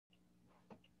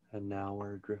And now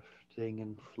we're drifting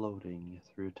and floating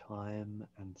through time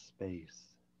and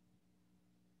space.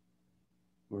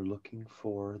 We're looking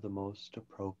for the most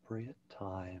appropriate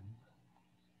time,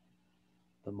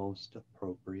 the most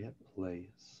appropriate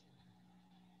place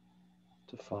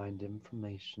to find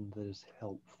information that is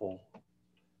helpful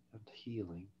and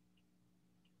healing.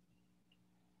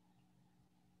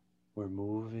 We're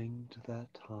moving to that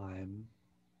time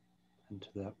and to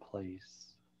that place.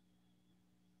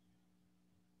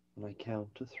 When I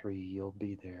count to 3, you'll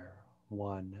be there.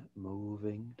 1,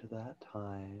 moving to that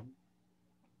time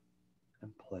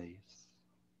and place.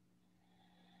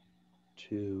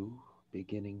 2,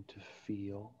 beginning to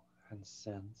feel and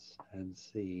sense and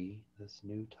see this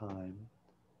new time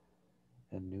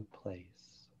and new place.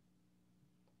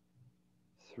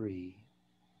 3,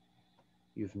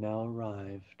 you've now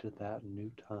arrived at that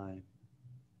new time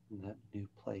and that new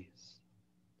place.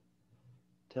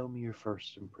 Tell me your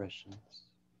first impressions.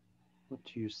 What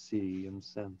do you see and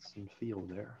sense and feel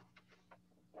there?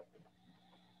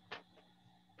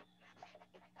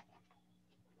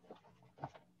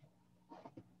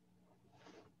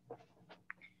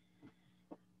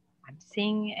 I'm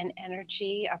seeing an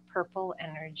energy, a purple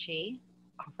energy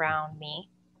around me.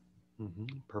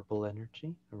 Purple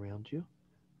energy around you.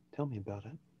 Tell me about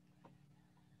it.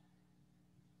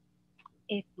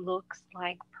 It looks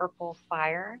like purple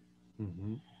fire.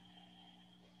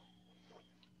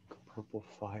 Purple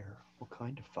fire. What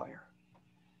kind of fire?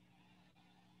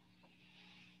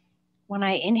 When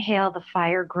I inhale, the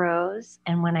fire grows,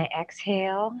 and when I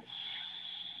exhale,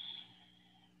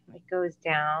 it goes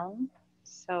down.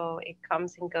 So it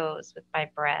comes and goes with my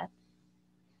breath.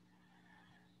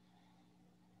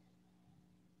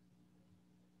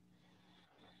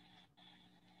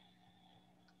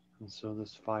 And so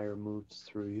this fire moves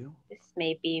through you. This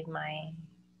may be my,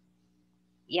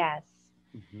 yes,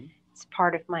 it's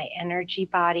part of my energy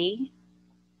body.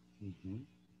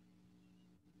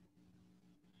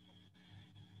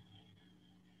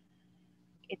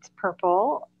 It's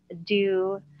purple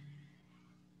due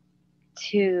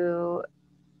to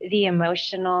the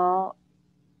emotional,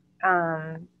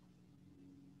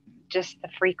 just the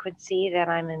frequency that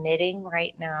I'm emitting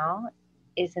right now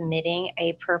is emitting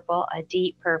a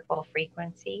deep purple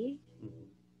frequency.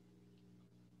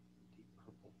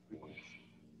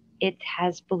 It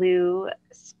has blue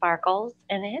sparkles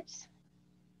in it.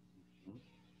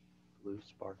 Blue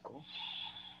sparkles.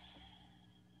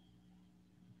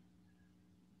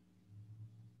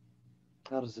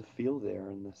 How does it feel there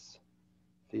in this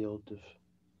field of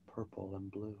purple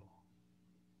and blue?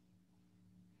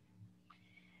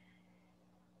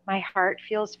 My heart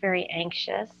feels very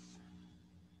anxious.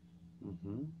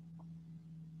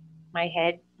 My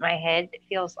head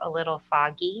feels a little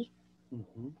foggy.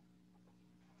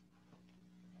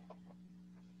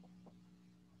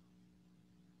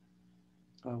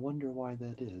 I wonder why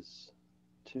that is.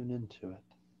 Tune into it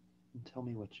and tell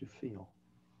me what you feel.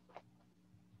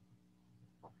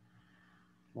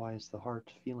 Why is the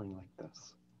heart feeling like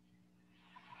this?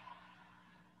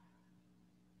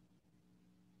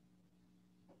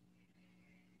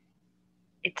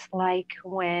 It's like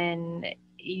when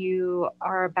you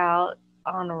are about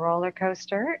on a roller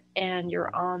coaster and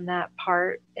you're on that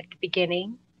part at the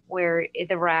beginning where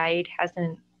the ride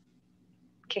hasn't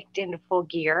kicked into full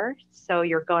gear. So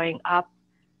you're going up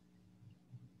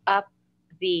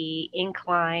the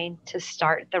incline to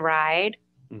start the ride.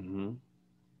 And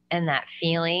that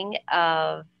feeling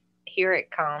of here it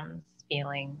comes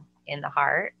feeling in the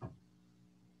heart.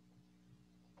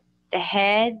 The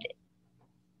head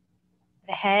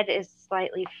is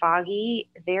slightly foggy.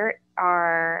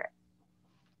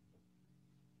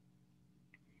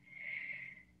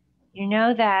 You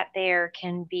know that there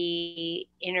can be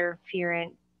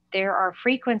interference. There are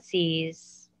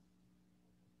frequencies.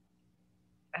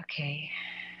 Okay.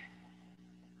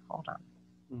 Hold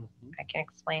on. I can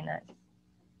explain this.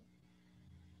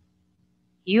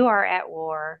 You are at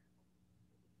war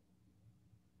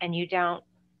and you don't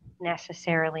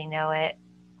necessarily know it.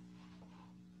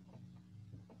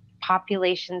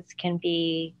 Populations can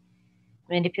be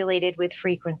manipulated with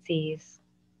frequencies.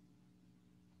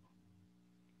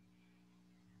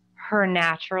 Her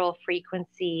natural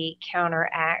frequency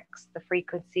counteracts the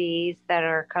frequencies that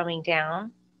are coming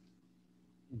down.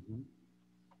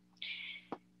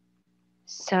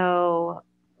 So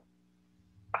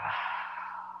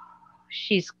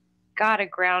she's got a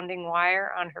grounding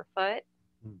wire on her foot.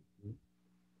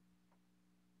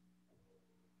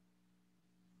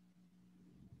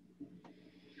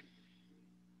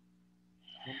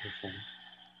 Wonderful.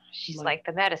 She's like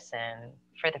the medicine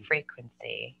for the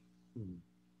frequency.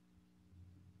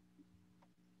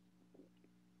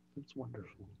 That's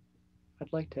wonderful.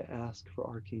 I'd like to ask for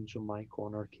Archangel Michael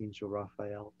and Archangel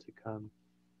Raphael to come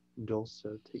and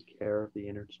also take care of the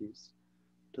energies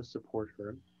to support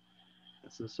her.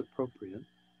 Is this appropriate?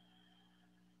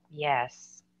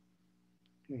 Yes.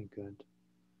 Very good.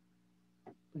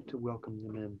 I'd like to welcome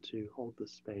them in to hold the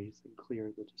space and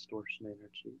clear the distortion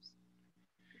energies.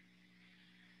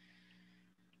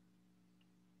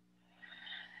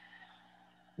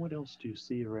 What else do you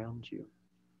see around you?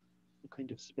 What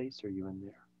kind of space are you in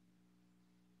there?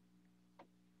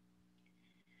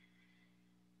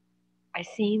 I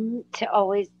seem to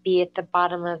always be at the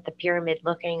bottom of the pyramid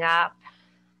looking up.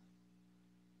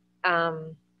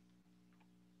 Um,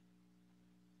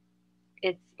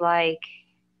 it's like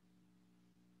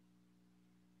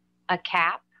a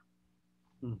cap.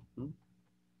 Mm-hmm.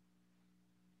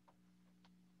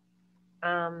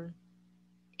 Um,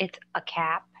 it's a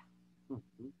cap.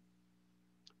 Mm-hmm.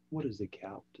 What is a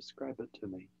cap? Describe it to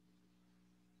me.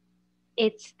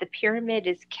 It's the pyramid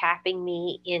is capping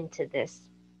me into this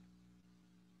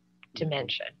Mm-hmm.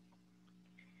 dimension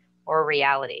or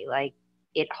reality. Like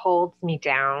it holds me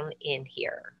down in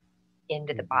here,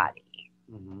 into the Mm-hmm. body.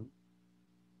 Mm-hmm.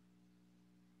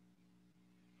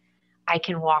 I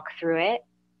can walk through it.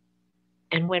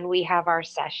 And when we have our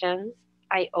sessions,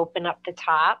 I open up the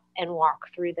top and walk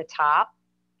through the top.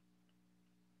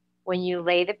 When you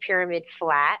lay the pyramid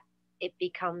flat, it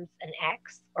becomes an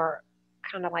X or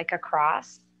kind of like a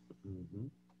cross. Mm-hmm.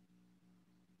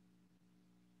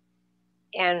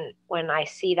 And when I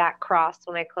see that cross,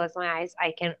 when I close my eyes,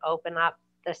 I can open up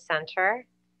the center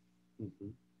Mm-hmm.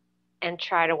 and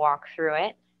try to walk through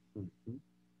it. Mm-hmm.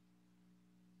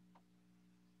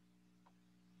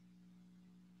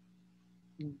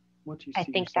 What do you I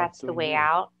see think yourself that's the doing way there?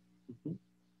 out. Mm-hmm.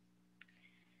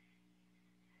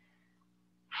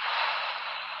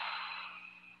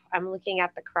 I'm looking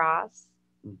at the cross.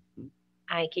 Mm-hmm.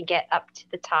 I can get up to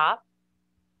the top.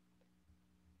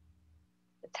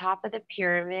 The top of the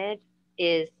pyramid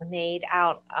is made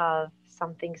out of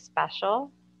something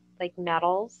special, like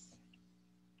metals.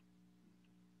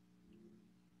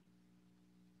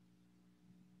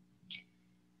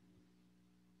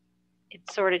 It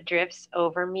sort of drifts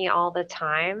over me all the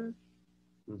time.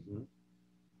 Mm-hmm.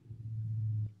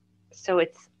 So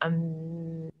it's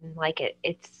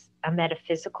it's a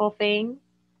metaphysical thing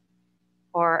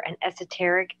or an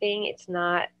esoteric thing. It's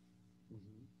not.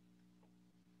 Mm-hmm.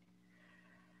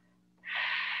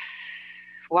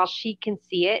 While she can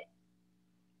see it,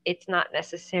 it's not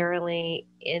necessarily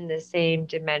in the same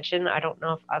dimension. I don't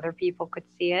know if other people could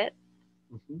see it.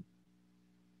 Mm-hmm.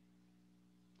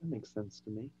 That makes sense to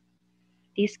me.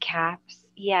 These caps,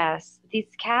 yes, these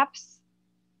caps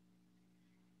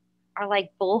are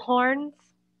like bullhorns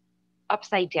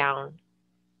upside down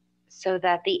so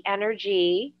that the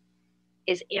energy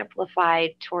is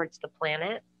amplified towards the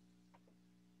planet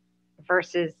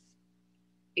versus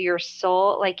your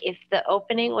soul. Like if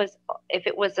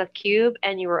it was a cube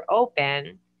and you were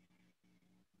open,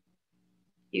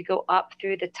 you go up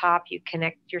through the top, you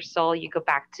connect your soul, you go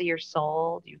back to your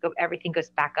soul, everything goes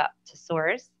back up to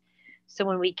source. So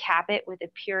when we cap it with a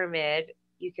pyramid,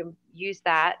 you can use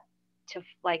that to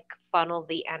like funnel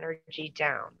the energy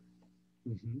down.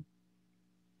 Mm-hmm.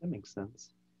 That makes sense.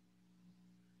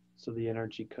 So the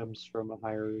energy comes from a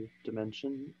higher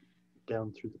dimension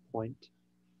down through the point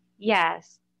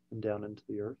Yes, and down into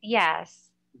the earth.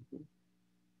 yes, Mm-hmm.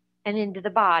 and into the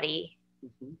body,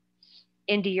 Mm-hmm.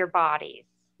 into your bodies.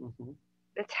 Mm-hmm.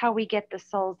 That's how we get the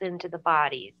souls into the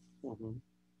bodies. Mm-hmm.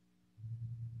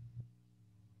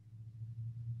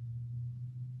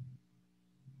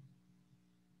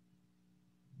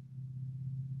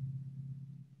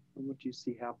 And what do you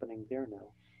see happening there now?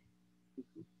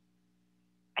 Mm-hmm.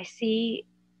 I see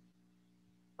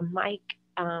Mike,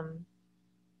 what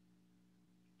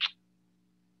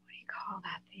do you call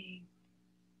that thing?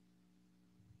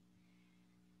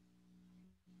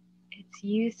 It's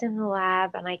used in the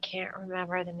lab, and I can't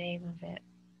remember the name of it.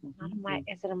 Not Mm-hmm.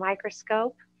 is it a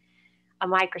microscope? A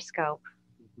microscope.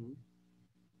 Mm-hmm.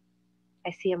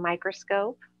 I see a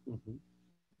microscope. Mm-hmm.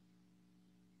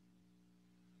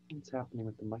 What's happening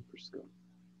with the microscope?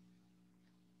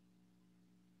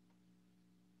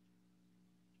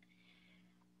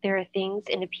 There are things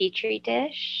in a petri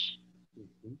dish.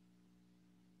 Mm-hmm.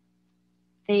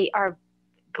 They are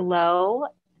glow.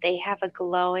 They have a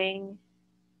glowing.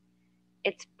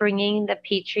 It's bringing the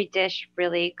petri dish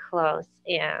really close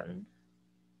in.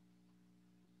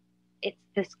 It's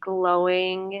this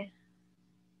glowing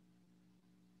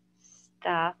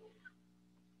stuff.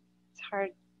 It's hard.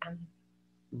 Um,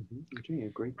 Mm-hmm. You're doing a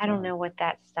great I don't job. know what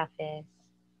that stuff is.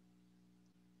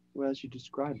 Well, as you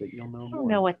describe it, you'll know I don't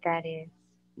know more. what that is.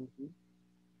 Mm-hmm.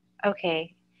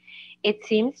 Okay. It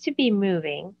seems to be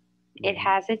moving. It Mm-hmm.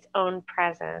 has its own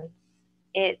presence.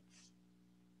 It's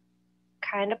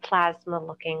kind of plasma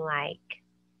looking like.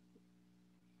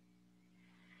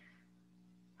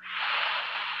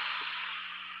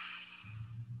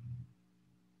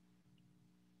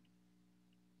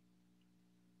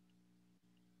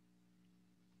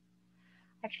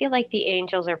 I feel like the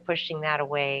angels are pushing that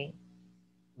away.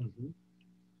 Mm-hmm.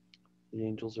 The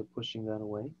angels are pushing that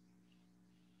away.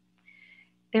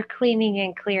 They're cleaning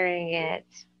and clearing it.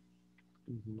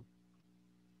 Mm-hmm.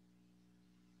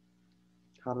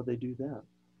 How do they do that?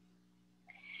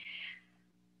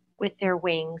 With their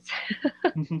wings.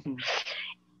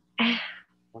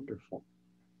 Wonderful.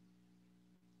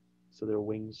 So their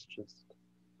wings just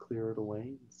clear it away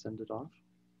and send it off?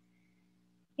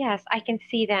 Yes, I can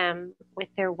see them with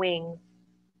their wings.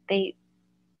 They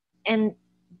and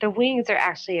the wings are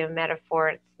actually a metaphor.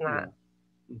 It's not,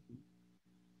 Yeah. Mm-hmm.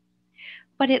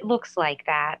 but it looks like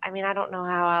that. I mean, I don't know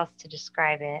how else to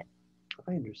describe it,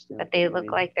 I understand but what they you look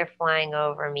mean. like they're flying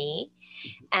over me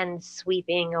Mm-hmm. and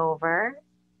sweeping over.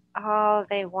 Oh,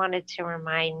 they wanted to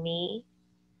remind me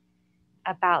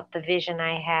about the vision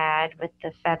I had with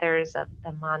the feathers of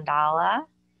the mandala,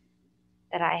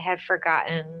 that I had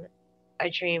forgotten a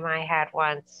dream I had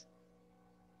once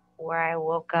where I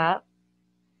woke up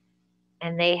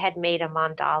and they had made a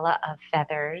mandala of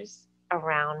feathers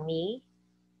around me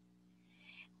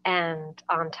and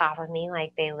on top of me,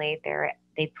 like they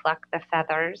plucked the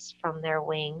feathers from their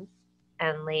wings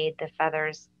and laid the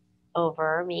feathers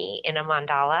over me in a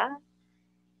mandala.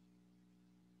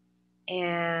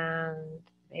 And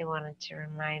they wanted to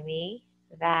remind me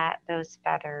that those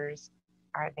feathers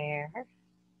are there.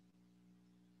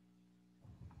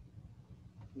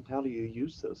 And how do you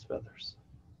use those feathers?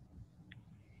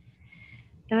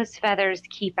 Those feathers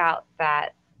keep out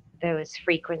those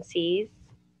frequencies.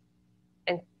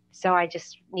 And so I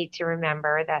just need to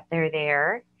remember that they're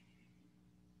there.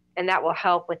 And that will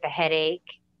help with the headache.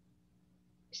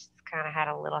 Just kind of had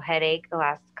a little headache the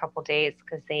last couple days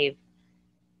because they've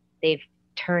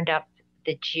turned up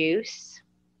the juice.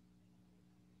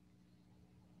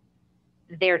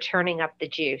 They're turning up the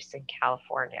juice in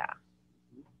California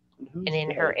And and who's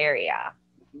in her they? area.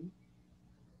 Mm-hmm.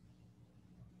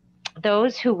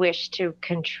 Those who wish to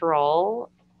control,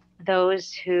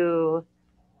 those who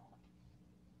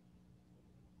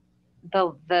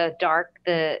the dark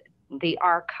the Mm-hmm.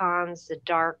 archons, the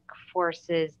dark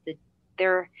forces,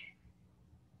 they're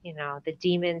the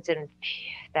demons and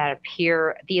that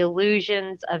appear, the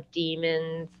illusions of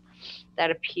demons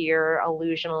that appear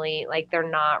illusionally, like they're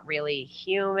not really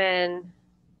human.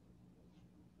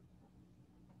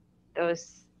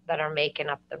 Those that are making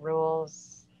up the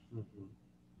rules. Mm-hmm.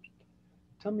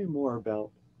 Tell me more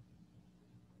about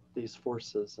these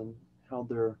forces and how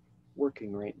they're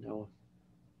working right now.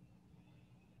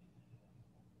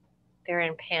 They're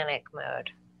in panic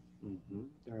mode. Mm-hmm.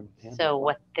 They're in panic. So What?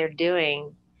 what they're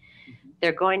doing, Mm-hmm.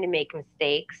 they're going to make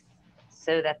mistakes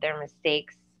so that their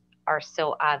mistakes are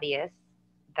so obvious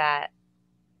that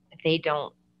they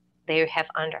don't they have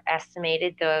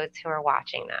underestimated those who are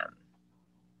watching them.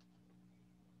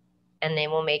 And they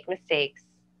will make mistakes.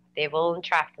 They will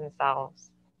entrap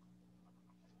themselves.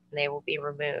 And they will be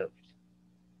removed.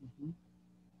 Mm-hmm.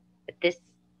 But this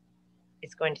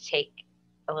is going to take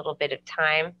a little bit of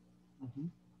time Mm-hmm.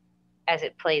 as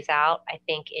it plays out, I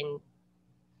think, in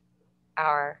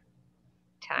our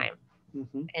time,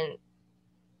 Mm-hmm. in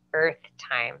Earth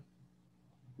time.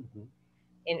 Mm-hmm.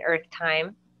 In Earth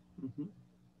time, Mm-hmm.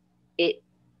 it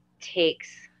takes,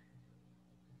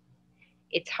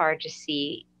 it's hard to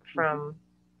see Mm-hmm. from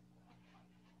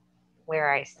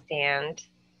where I stand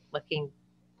looking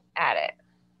at it.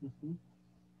 Mm-hmm.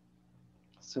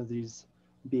 So these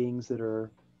beings that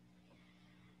are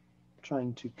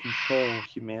trying to control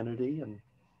humanity and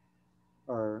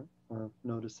are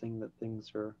noticing that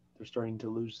they're starting to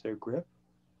lose their grip,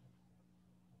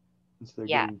 and so they're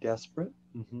Yes, getting desperate.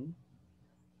 Mm-hmm.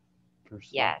 Or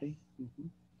yes, sloppy. Mm-hmm. Okay.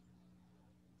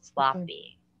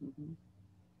 sloppy. Mm-hmm.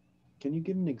 Can you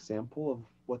give an example of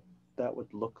what that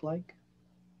would look like?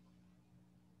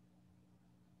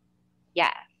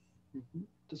 Yes. Mm-hmm.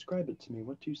 Describe it to me.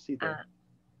 What do you see there? Uh,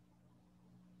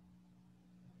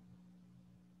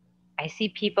 I see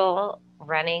people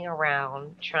running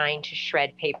around trying to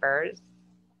shred papers,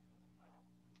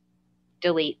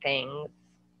 delete things,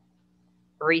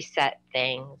 reset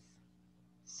things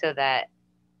so that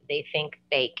they think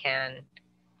they can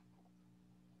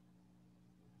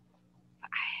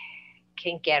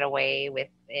get away with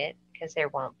it because there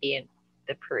won't be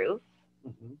the proof.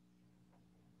 Mm-hmm.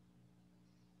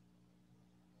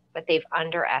 but they've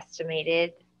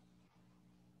underestimated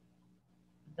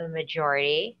the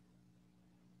majority.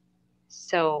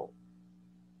 So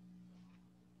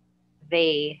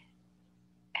they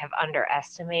have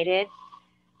underestimated.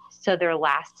 So their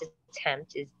last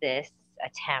attempt is this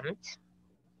attempt.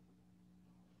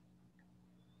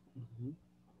 Mm-hmm.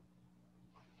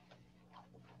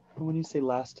 When you say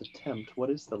last attempt, what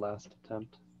is the last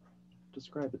attempt?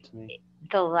 Describe it to me.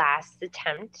 The last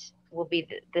attempt will be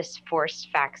this forced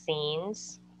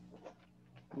vaccines.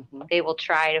 Mm-hmm. They will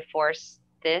try to force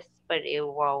this, but it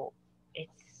won't.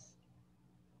 It's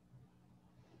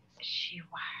she.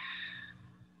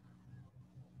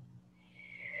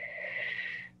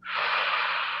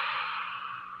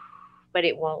 But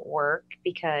it won't work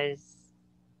because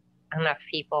enough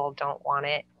people don't want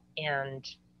it, and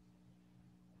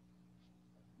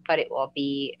but it will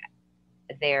be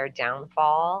their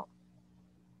downfall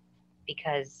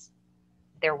because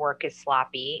their work is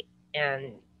sloppy,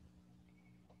 and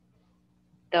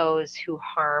those who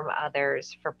harm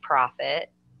others for profit,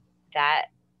 that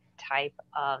type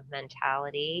of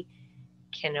mentality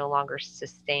can no longer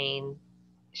sustain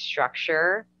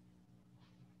structure.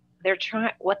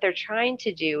 What they're trying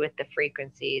to do with the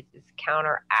frequencies is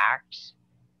counteract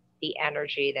the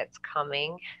energy that's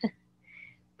coming,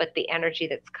 but the energy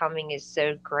that's coming is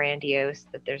so grandiose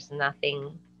that there's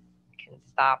nothing can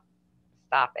stop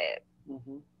it.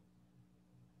 Mm-hmm.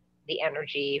 The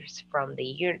energies from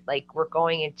like we're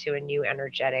going into a new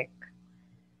energetic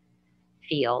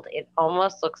field. It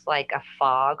almost looks like a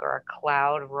fog or a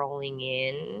cloud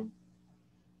rolling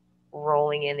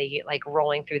rolling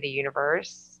through the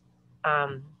universe.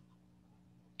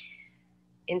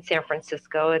 In San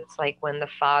Francisco, it's like when the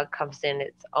fog comes in,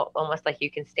 it's almost like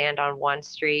you can stand on one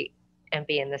street and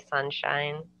be in the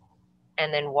sunshine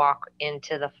and then walk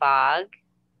into the fog.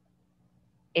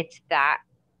 It's that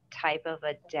type of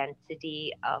a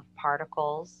density of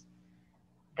particles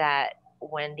that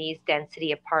when these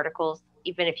density of particles,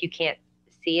 even if you can't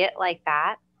see it like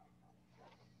that,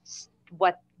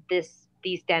 what these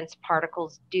dense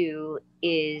particles do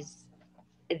is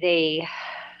they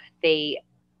they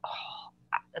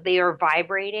they are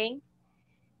vibrating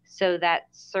so that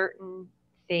certain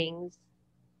things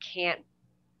can't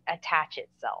attach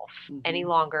itself any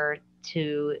longer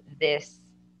to this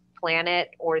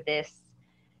planet or this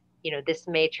this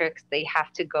matrix. They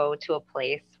have to go to a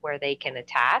place where they can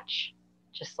attach,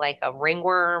 just like a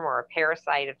ringworm or a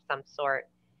parasite of some sort.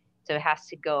 So it has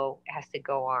to go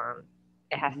on.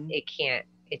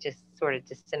 It just sort of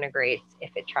disintegrates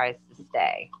if it tries to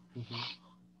stay.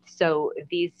 So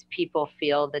these people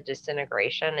feel the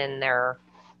disintegration in their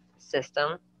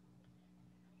system,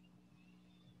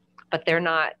 but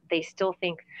they still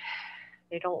think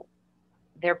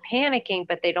they're panicking,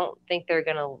 but they don't think they're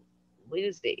going to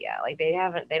lose it yet. Like they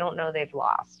don't know they've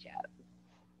lost yet.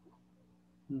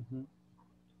 Mm-hmm.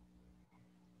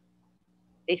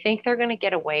 They think they're going to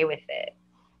get away with it.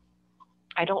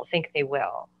 I don't think they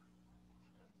will.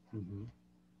 Mm-hmm.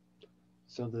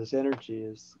 So this energy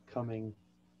is coming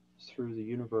through the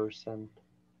universe, and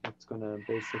it's going to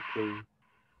basically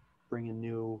bring a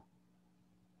new,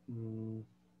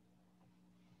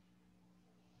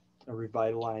 a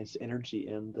revitalized energy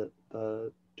in that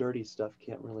the dirty stuff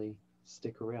can't really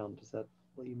stick around. Is that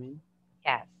what you mean?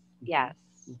 Yes. Mm-hmm. Yes.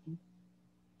 Mm-hmm.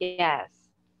 Yes.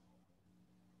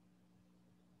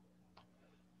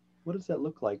 What does that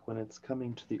look like when it's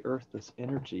coming to the earth, this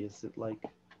energy? Is it like,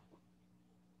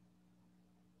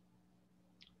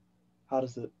 how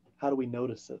do we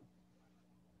notice it?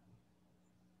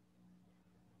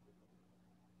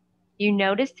 You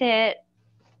notice it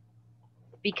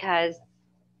because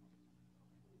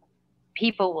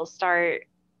people will start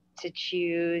to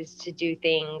choose to do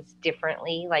things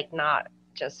differently, like not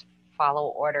just follow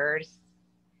orders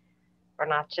or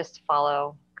not just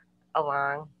follow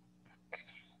along.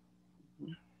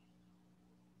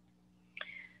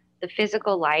 The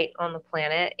physical light on the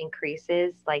planet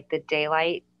increases, like the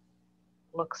daylight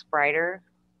looks brighter.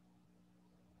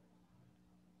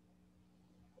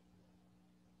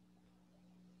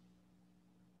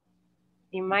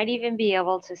 You might even be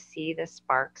able to see the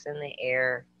sparks in the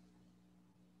air.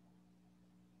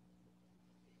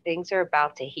 Things are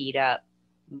about to heat up.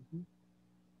 Mm-hmm.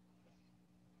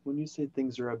 When you say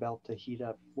things are about to heat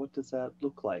up, what does that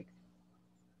look like?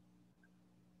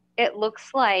 It looks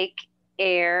like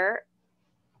air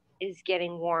is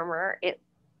getting warmer. It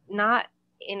not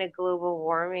in a global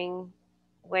warming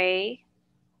way.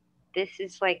 This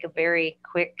is like a very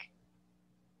quick.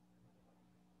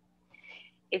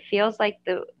 It feels like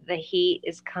the heat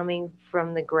is coming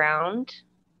from the ground.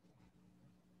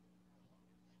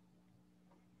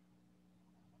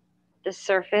 The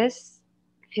surface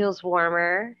feels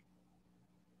warmer.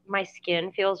 My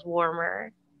skin feels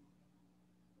warmer.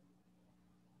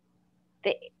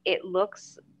 It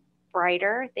looks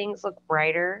brighter. Things look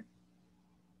brighter.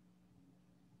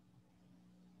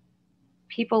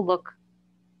 People look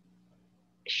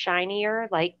shinier,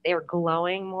 like they're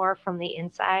glowing more from the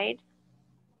inside.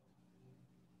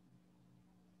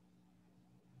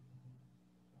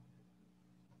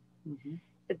 Mm-hmm.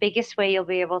 The biggest way you'll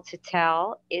be able to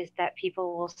tell is that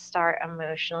people will start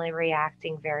emotionally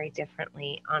reacting very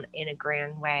differently in a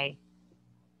grand way.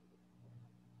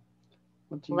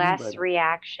 What do you mean by Less that?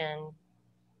 reaction,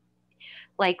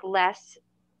 like less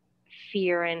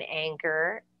fear and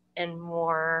anger, and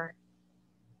more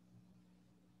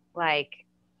like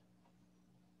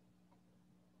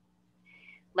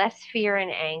less fear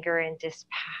and anger and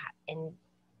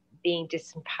being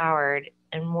disempowered,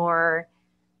 and more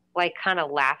like kind of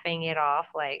laughing it off,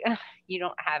 like you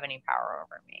don't have any power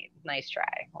over me. Nice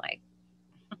try. Like,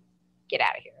 get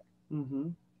out of here. Mm-hmm.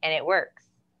 And it works.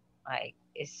 Like,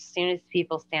 as soon as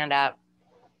people stand up,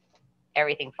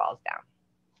 everything falls down.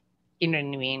 You know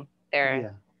what I mean? Yeah.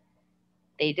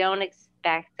 They don't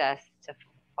expect us to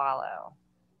follow.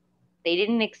 They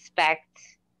didn't expect,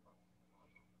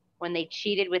 when they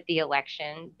cheated with the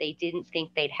election, they didn't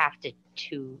think they'd have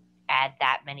to add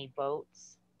that many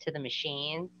votes to the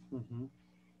machines. Mm-hmm.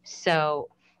 So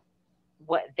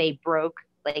what they broke,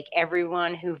 like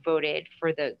everyone who voted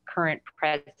for the current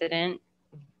president,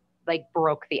 like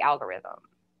broke the algorithm.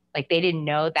 Like they didn't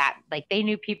know that, like they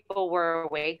knew people were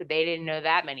awake, but they didn't know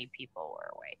that many people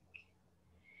were awake.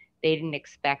 They didn't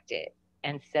expect it.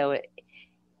 And so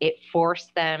it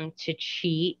forced them to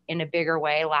cheat in a bigger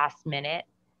way last minute.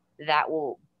 That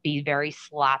will be very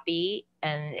sloppy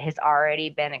and has already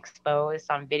been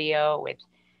exposed on video with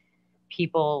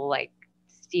people like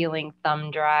stealing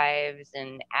thumb drives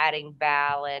and adding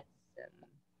ballots, and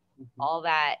Mm-hmm. all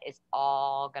that is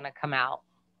all going to come out.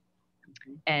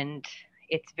 Mm-hmm. And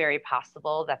it's very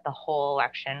possible that the whole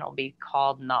election will be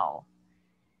called null,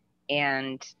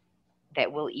 and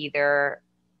that will either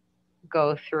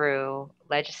go through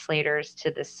legislators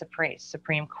to the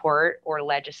Supreme Court, or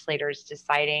legislators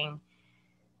deciding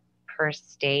per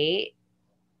state,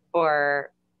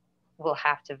 or we'll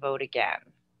have to vote again.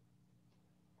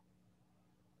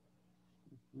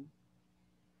 Mm-hmm.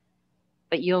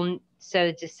 But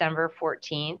so December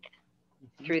 14th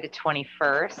Mm-hmm. through the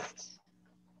 21st,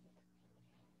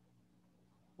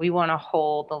 we want to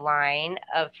hold the line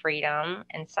of freedom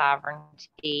and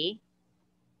sovereignty.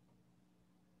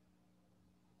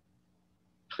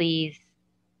 Please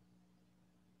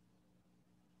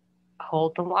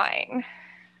hold the line.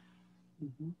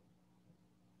 Mm-hmm.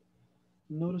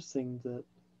 Noticing that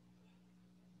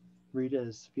Rita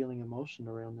is feeling emotion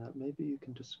around that, maybe you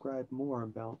can describe more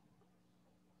about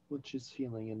what she's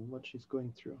feeling and what she's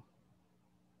going through.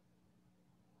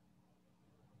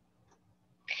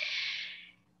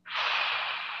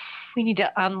 We need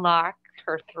to unlock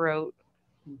her throat.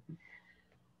 Mm-hmm.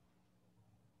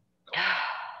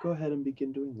 Go ahead and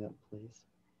begin doing that, please.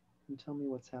 And tell me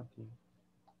what's happening.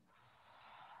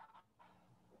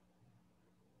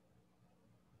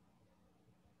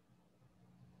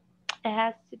 It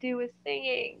has to do with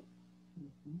singing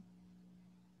Mm-hmm.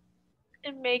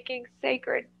 and making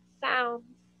sacred sounds.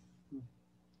 Mm.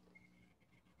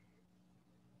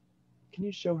 Can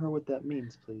you show her what that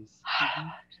means, please? Mm-hmm.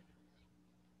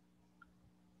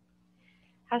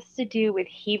 Has to do with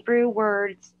Hebrew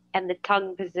words and the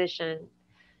tongue position.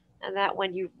 And that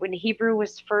when Hebrew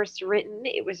was first written,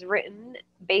 it was written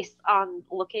based on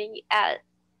looking at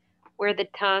where the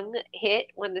tongue hit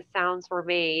when the sounds were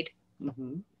made.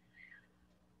 Mm-hmm.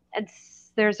 And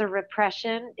there's a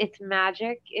repression. It's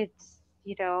magic. It's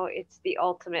the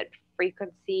ultimate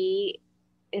frequency.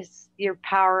 Is your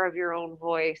power of your own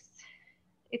voice.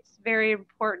 It's very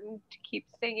important to keep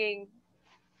singing.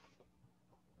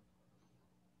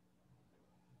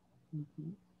 Mm-hmm.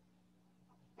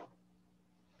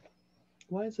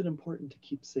 Why is it important to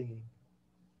keep singing?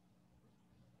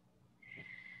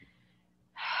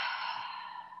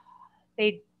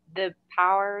 The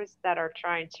powers that are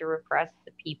trying to repress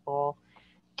the people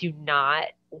do not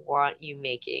want you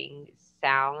making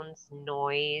sounds,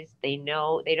 noise. They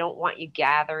don't want you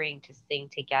gathering to sing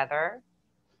together.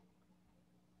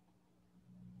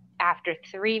 After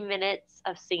 3 minutes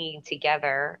of singing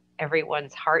together,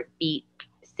 everyone's heartbeat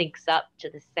syncs up to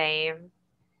the same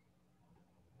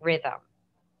rhythm.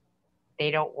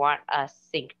 They don't want us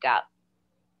synced up.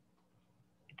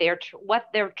 What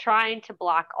they're trying to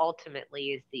block ultimately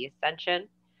is the ascension.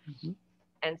 Mm-hmm.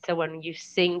 And so when you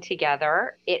sing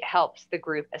together, it helps the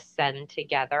group ascend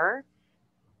together.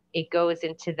 it goes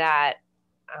into that,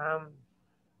 um,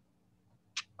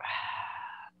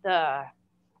 the,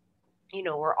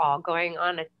 we're all going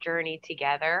on a journey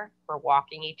together. We're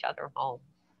walking each other home,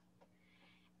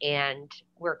 and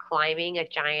we're climbing a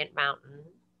giant mountain,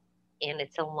 and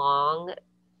it's a long,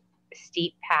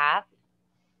 steep path.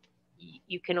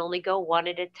 You can only go one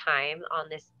at a time on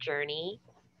this journey.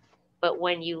 But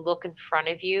when you look in front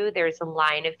of you, there's a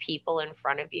line of people in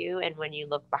front of you. And when you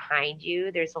look behind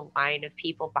you, there's a line of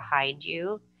people behind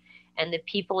you. And the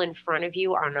people in front of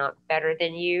you are not better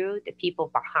than you. The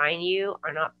people behind you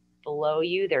are not below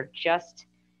you. They're just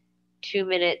 2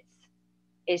 minutes.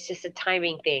 It's just a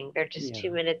timing thing. They're just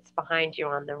 2 minutes behind you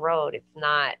on the road. It's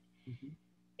not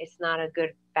a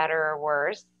good, better, or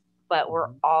worse, but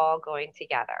we're all going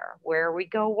together. Where we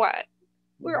go, what?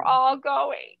 We're all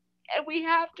going. And we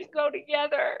have to go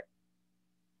together.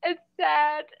 It's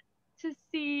sad to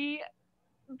see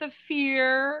the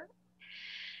fear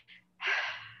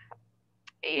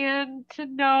and to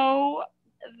know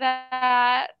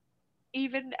that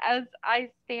even as I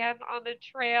stand on the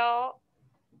trail,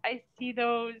 I see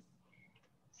those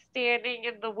standing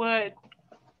in the woods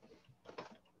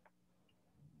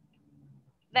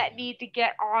that need to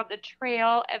get on the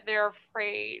trail, and they're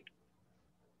afraid.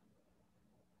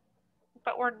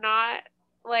 But we're not,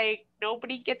 like,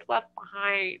 nobody gets left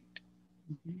behind.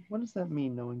 What does that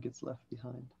mean, no one gets left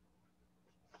behind?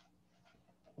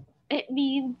 It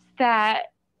means that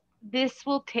this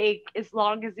will take as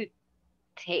long as it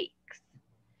takes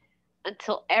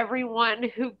until everyone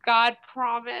who God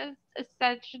promised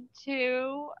ascension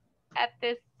to at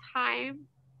this time,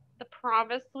 the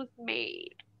promise was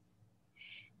made.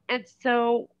 And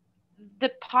so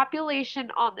the population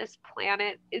on this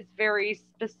planet is very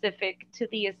specific to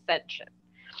the ascension.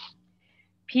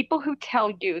 People who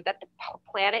tell you that the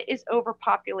planet is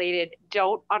overpopulated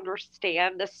don't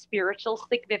understand the spiritual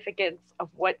significance of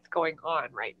what's going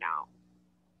on right now.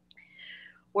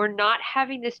 We're not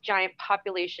having this giant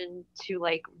population to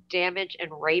like damage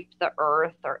and rape the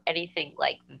earth or anything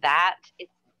like that. It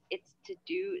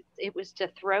was to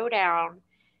throw down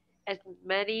as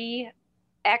many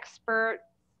experts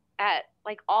at,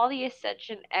 like, all the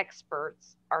ascension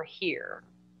experts are here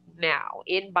now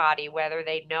in body, whether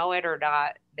they know it or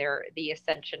not. They're the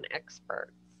ascension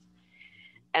experts,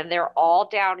 and they're all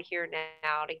down here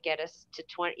now to get us to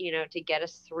 20, to get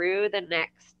us through the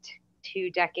next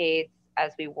 2 decades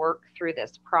as we work through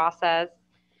this process.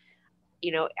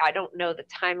 I don't know the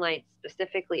timeline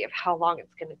specifically of how long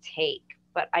it's going to take,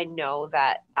 but I know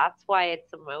that that's why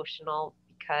it's emotional,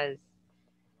 because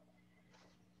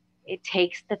it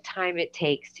takes the time it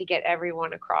takes to get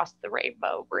everyone across the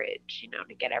rainbow bridge,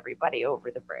 to get everybody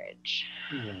over the bridge,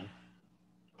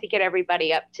 to get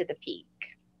everybody up to the peak.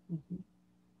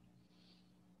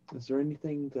 Is there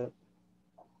anything that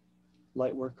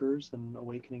light workers and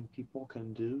awakening people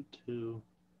can do to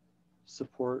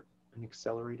support an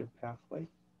accelerated pathway?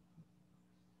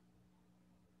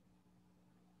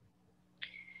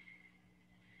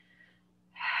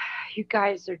 You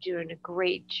guys are doing a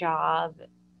great job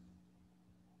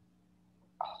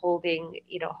holding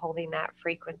that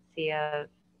frequency of,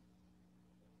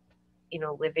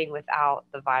 living without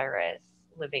the virus,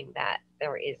 living that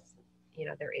there is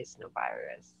no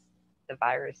virus. The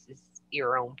virus is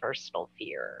your own personal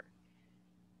fear.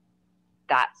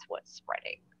 That's what's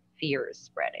spreading. Fear is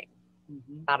spreading.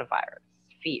 Not a virus.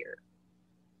 Fear.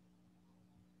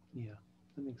 Yeah,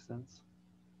 that makes sense.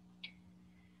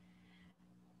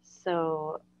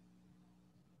 So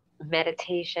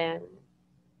meditation,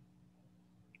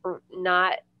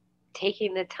 not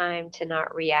taking the time to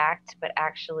not react, but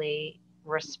actually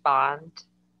respond.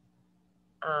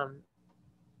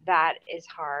 That is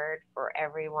hard for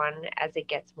everyone as it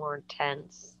gets more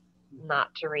intense,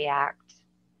 not to react.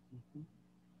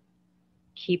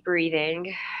 Keep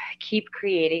breathing, keep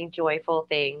creating joyful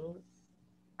things,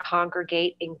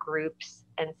 congregate in groups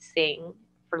and sing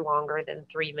for longer than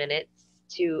 3 minutes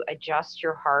to adjust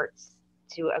your hearts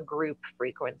to a group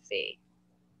frequency.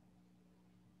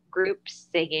 Group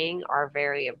singing are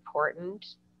very important.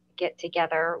 Get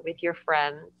together with your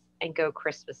friends and go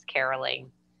Christmas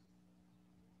caroling.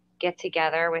 Get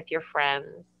together with your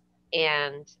friends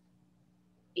and,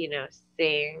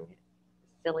 sing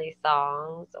silly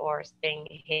songs or sing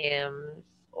hymns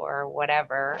or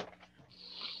whatever,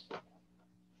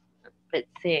 but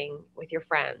sing with your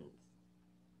friends.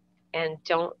 And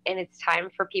it's time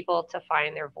for people to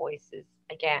find their voices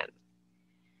again.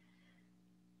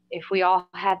 If we all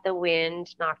had the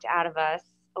wind knocked out of us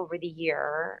over the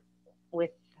year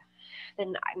with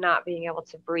the not being able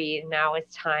to breathe, now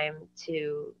it's time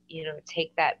to,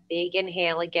 take that big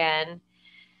inhale again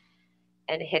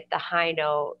and hit the high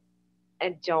note,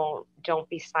 and don't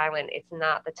be silent. It's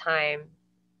not the time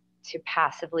to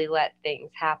passively let things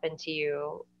happen to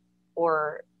you,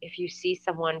 or if you see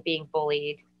someone being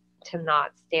bullied, to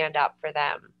not stand up for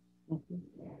them,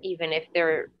 even if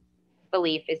their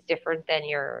belief is different than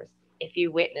yours. If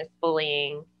you witness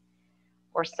bullying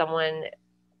or someone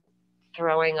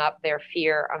throwing up their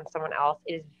fear on someone else,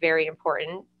 it is very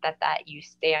important that you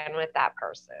stand with that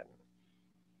person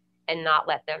and not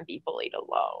let them be bullied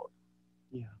alone.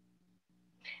 Yeah,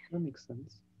 that makes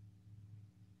sense.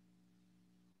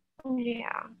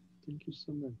 Yeah. Thank you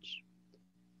so much.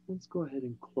 Let's go ahead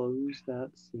and close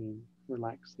that scene,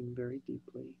 relaxing very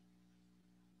deeply.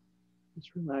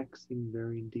 Just relaxing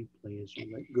very deeply as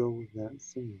you let go of that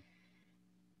scene,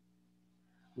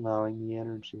 allowing the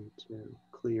energy to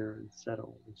clear and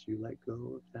settle as you let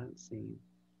go of that scene.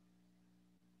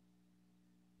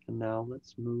 And now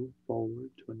let's move forward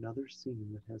to another scene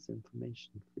that has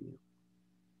information for you.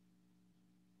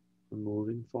 We're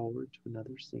moving forward to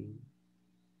another scene.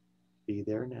 Be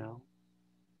there now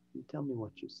and tell me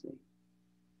what you see.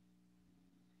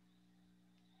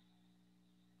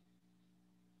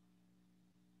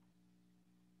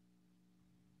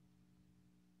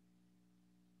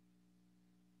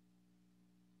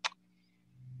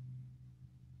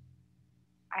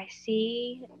 I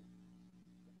see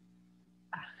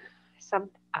some,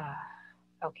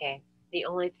 okay. The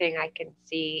only thing I can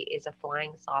see is a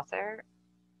flying saucer.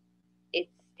 It's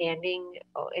standing,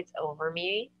 oh, it's over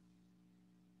me,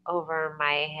 over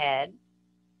my head.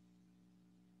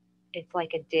 It's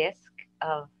like a disc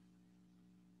of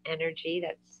energy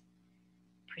that's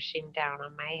pushing down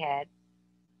on my head.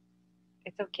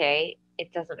 It's okay.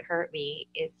 It doesn't hurt me.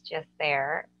 It's just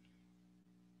there.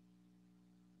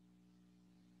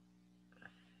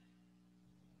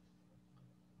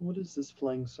 What is this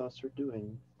flying saucer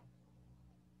doing?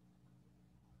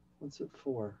 What's it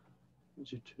for?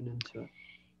 As you tune into it.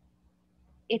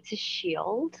 It's a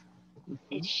shield. Mm-hmm.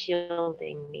 It's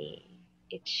shielding me.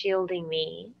 It's shielding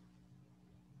me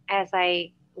as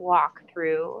I walk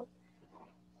through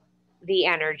the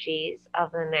energies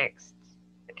of the next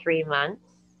 3 months,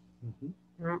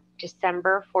 Mm-hmm.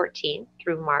 December 14th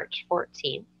through March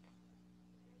 14th.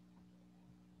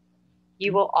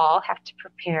 You will all have to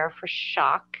prepare for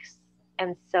shocks.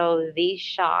 And so these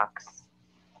shocks,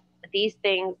 these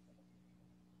things,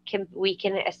 we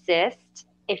can assist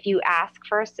if you ask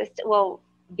for assistance. Well,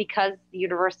 because the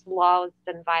universal law has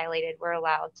been violated, we're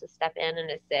allowed to step in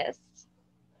and assist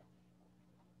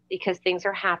because things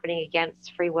are happening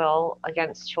against free will,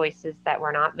 against choices that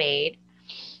were not made.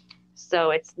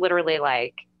 So it's literally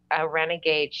like a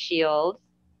renegade shield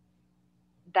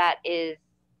that is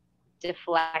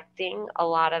deflecting a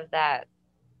lot of that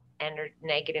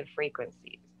negative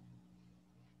frequencies.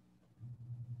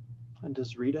 And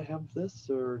does Rita have this,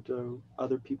 or do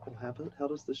other people have it? How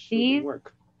does this shielding These,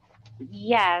 work?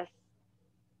 yes.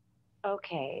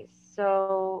 Okay,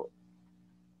 so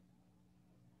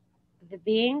the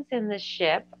beings in the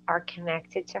ship are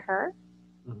connected to her.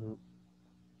 Mm-hmm.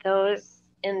 Those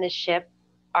in the ship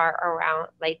are around,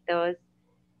 like those,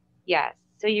 yes.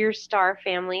 So your star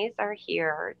families are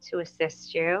here to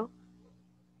assist you.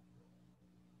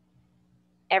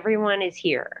 Everyone is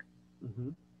here. Mm-hmm.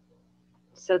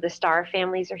 So the star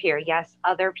families are here. Yes,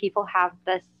 other people have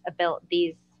this ability,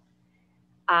 these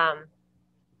um,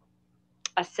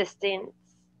 assistants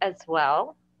as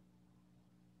well.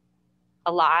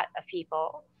 A lot of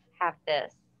people have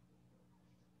this.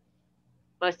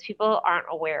 Most people aren't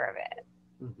aware of it.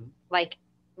 Mm-hmm. Like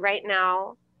right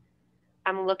now,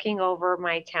 I'm looking over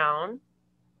my town.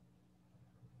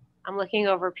 I'm looking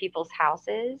over people's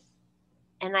houses,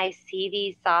 and I see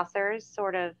these saucers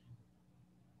sort of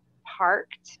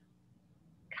parked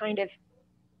kind of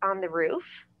on the roof,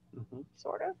 Mm-hmm.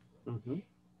 sort of, Mm-hmm.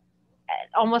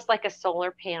 almost like a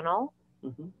solar panel,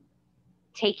 Mm-hmm.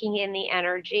 taking in the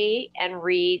energy and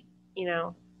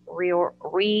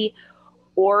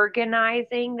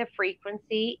reorganizing the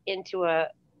frequency into a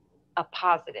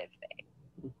positive thing.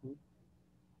 Mm-hmm.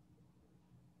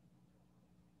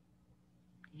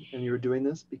 And you were doing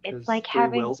this It's because like free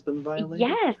having, will's been violated?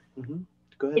 yes, Mm-hmm.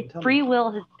 Go ahead and tell me. free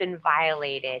will has been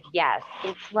violated. Yes,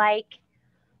 it's like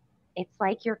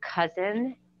your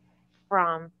cousin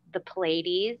from the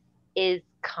Pleiades is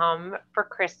come for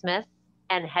Christmas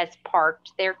and has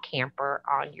parked their camper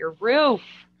on your roof.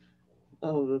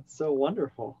 Oh, that's so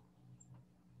wonderful.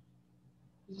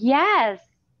 Yes,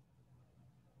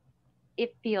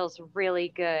 it feels really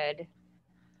good.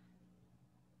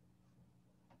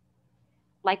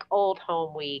 Like old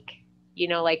home week,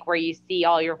 like where you see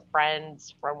all your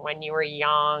friends from when you were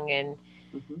young and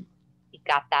Mm-hmm.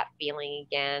 got that feeling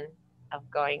again of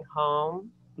going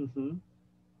home. Mm-hmm.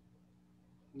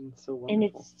 It's so And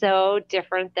wonderful. it's so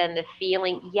different than the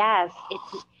feeling. Yes,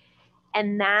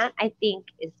 and that I think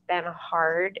has been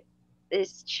hard.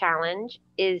 This challenge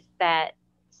is that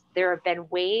there have been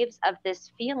waves of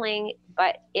this feeling,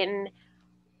 but in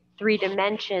 3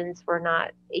 dimensions,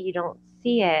 you don't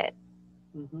see it.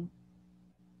 Mm-hmm.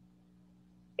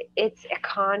 It's a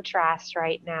contrast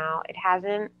right now. It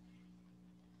hasn't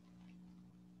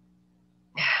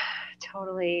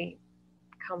totally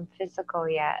come physical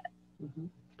yet. Mm-hmm.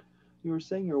 You were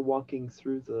saying you're walking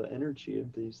through the energy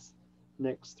of these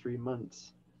next 3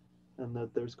 months and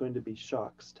that there's going to be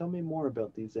shocks. Tell me more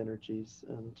about these energies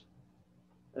and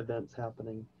events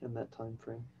happening in that time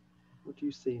frame. What do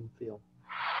you see and feel?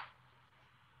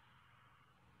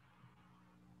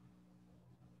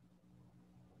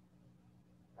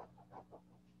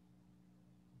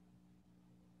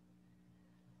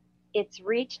 It's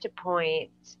reached a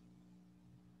point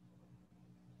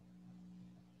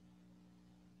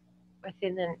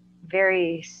within the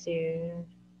very soon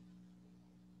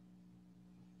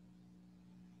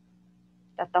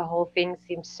that the whole thing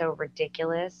seems so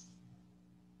ridiculous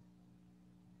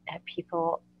that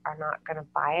people are not going to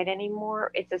buy it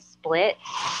anymore. It's a split.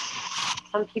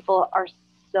 Some people are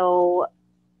so,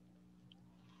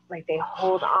 like, they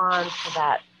hold on to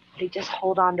that. They just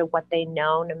hold on to what they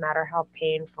know, no matter how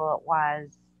painful it was.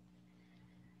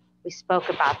 We spoke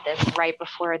about this right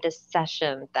before this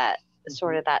session, that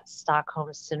sort of that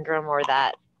Stockholm syndrome, or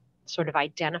that sort of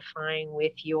identifying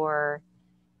with your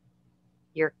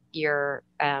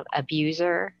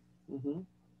abuser. Mm-hmm.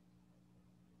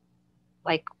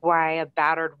 Like why a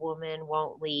battered woman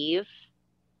won't leave,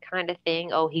 kind of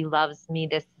thing. Oh, he loves me.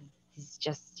 He's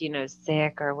just,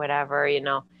 sick or whatever,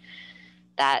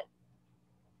 that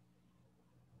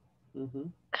Mm-hmm.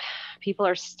 people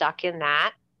are stuck in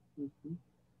that. Mm-hmm.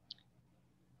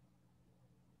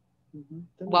 Mm-hmm.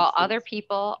 That While makes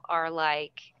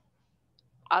sense.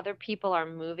 other people are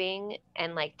moving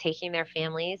and like taking their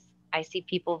families. I see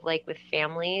people like with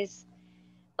families,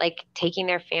 like taking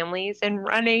their families and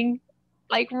running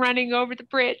over the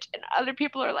bridge, and other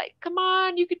people are like, come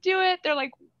on, you could do it. They're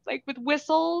like with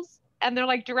whistles, and they're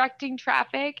like directing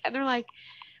traffic, and they're like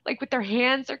with their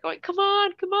hands, they're going, come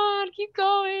on, keep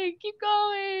going,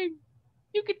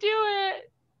 you could do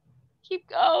it, keep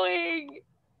going.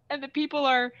 And the people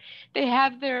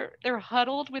they're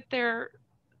huddled with they're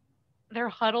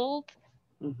huddled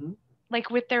Mm-hmm.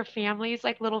 like with their families,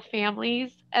 like little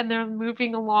families, and they're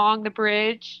moving along the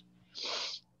bridge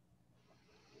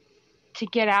to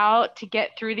get out, to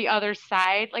get through the other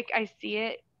side. Like I see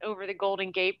it over the Golden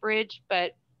Gate Bridge,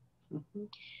 but Mm-hmm.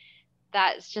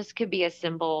 that's just could be a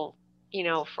symbol,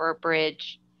 for a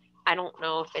bridge. I don't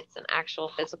know if it's an actual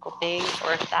physical thing,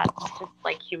 or if that's just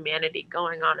like humanity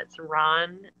going on its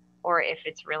run, or if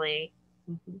it's really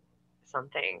Mm-hmm.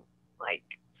 something like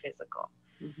physical.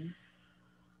 Mm-hmm.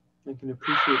 I can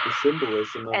appreciate the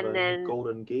symbolism of And a then,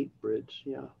 Golden Gate Bridge.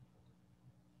 Yeah.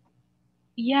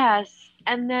 yes,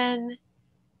 and then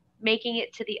making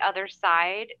it to the other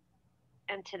side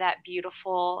and to that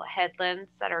beautiful headlands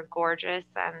that are gorgeous,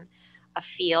 and a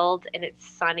field, and it's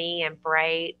sunny and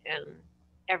bright, and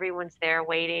everyone's there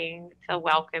waiting to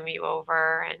welcome you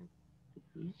over, and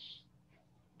Mm-hmm.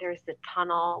 there's the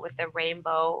tunnel with the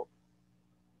rainbow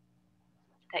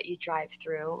that you drive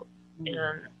through. Mm.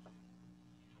 And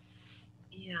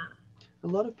yeah, A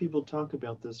lot of people talk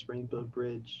about this Rainbow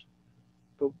Bridge,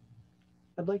 but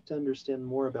I'd like to understand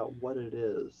more about what it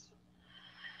is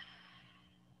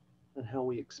and how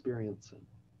we experience it.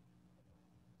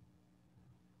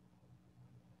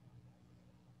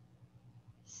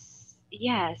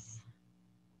 yes,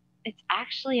 it's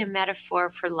actually a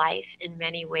metaphor for life in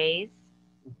many ways,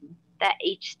 Mm-hmm. that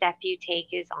each step you take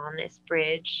is on this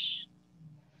bridge.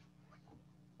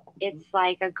 Mm-hmm. It's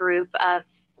like a group of,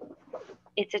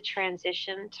 it's a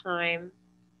transition time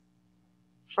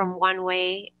from one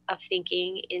way of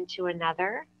thinking into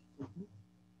another. Mm-hmm.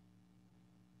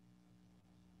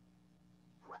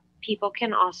 People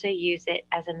can also use it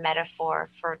as a metaphor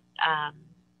for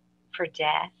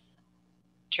death,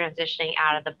 transitioning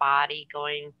out of the body,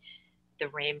 going the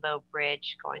rainbow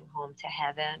bridge, going home to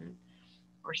heaven,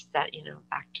 or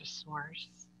back to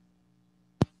source.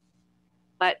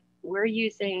 But we're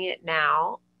using it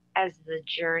now as the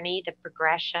journey, the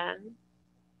progression.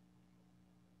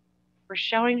 We're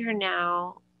showing her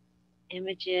now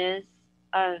images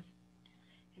of, have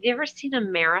you ever seen a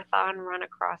marathon run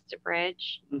across a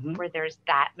bridge Mm-hmm. where there's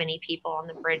that many people on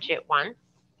the bridge at once?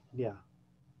 Yeah.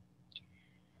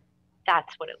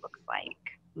 That's what it looks like.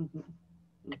 Mm-hmm. The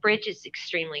Mm-hmm. bridge is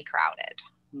extremely crowded.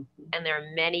 Mm-hmm. And there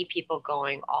are many people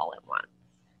going all at once.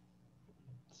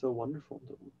 So wonderful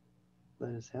that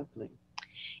is happening.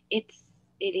 It's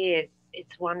it is.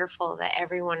 It's wonderful that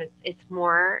everyone is. It's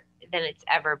more than it's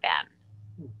ever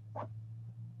been.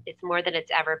 It's more than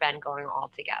it's ever been going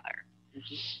all together.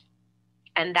 Mm-hmm.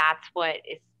 And that's what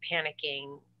is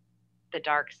panicking the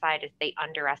dark side, is they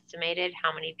underestimated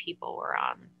how many people were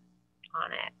on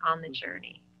the Mm-hmm.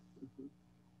 journey. Mm-hmm.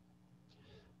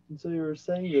 And so you were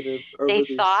saying that They over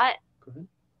these. thought, Go ahead.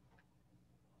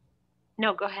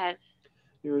 no, go ahead.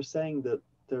 You were saying that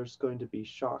there's going to be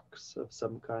shocks of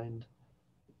some kind.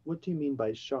 What do you mean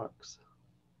by shocks?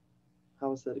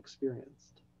 How is that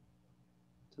experienced?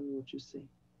 Tell me what you see.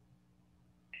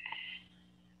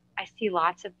 I see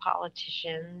lots of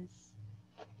politicians.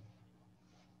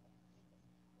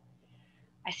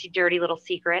 I see dirty little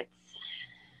secrets.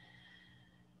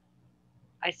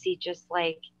 I see just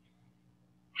like,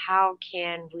 how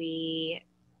can we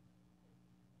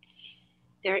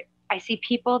there I see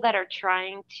people that are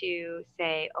trying to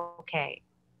say, okay,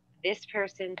 this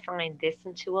person signed this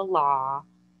into a law.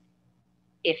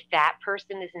 If that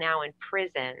person is now in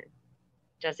prison,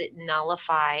 does it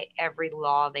nullify every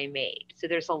law they made? So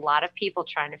there's a lot of people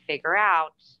trying to figure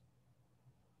out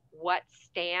what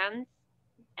stands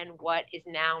and what is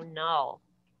now null,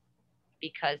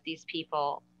 because these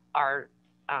people are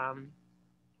um,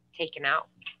 taken out,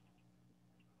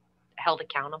 held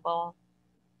accountable.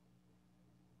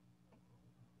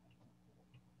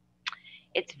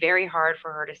 It's very hard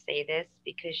for her to say this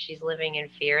because she's living in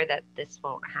fear that this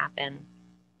won't happen.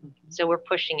 Mm-hmm. So we're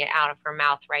pushing it out of her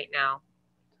mouth right now.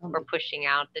 Tell We're me. pushing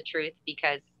out the truth,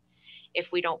 because if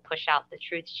we don't push out the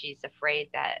truth, she's afraid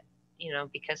that,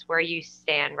 because where you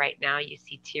stand right now, you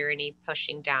see tyranny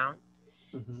pushing down.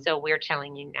 Mm-hmm. So we're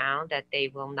telling you now that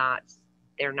they're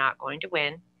not going to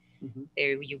win.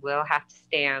 Mm-hmm. You will have to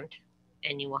stand,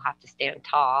 and you will have to stand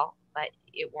tall, but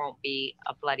it won't be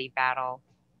a bloody battle.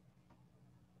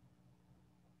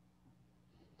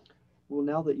 Well,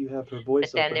 now that you have her But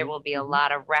voice then there open. will be a Mm-hmm.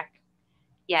 lot of wreck.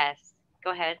 Yes,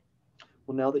 go ahead.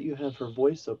 Well, now that you have her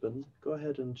voice open, go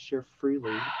ahead and share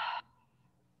freely.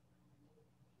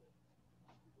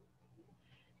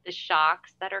 The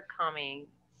shocks that are coming.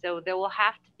 So there will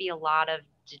have to be a lot of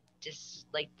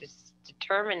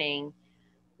determining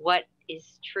what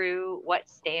is true, what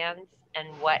stands, and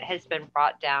what has been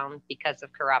brought down because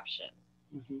of corruption.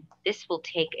 Mm-hmm. This will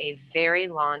take a very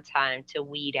long time to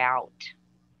weed out.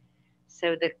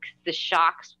 So the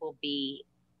shocks will be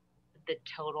the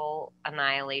total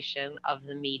annihilation of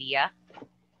the media,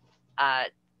 uh,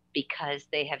 because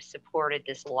they have supported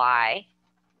this lie.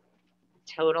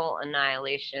 Total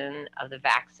annihilation of the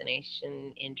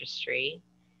vaccination industry.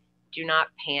 Do not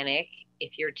panic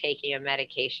if you're taking a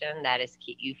medication that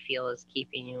you feel is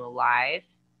keeping you alive.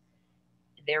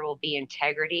 There will be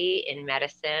integrity in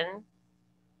medicine.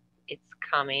 It's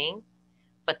coming.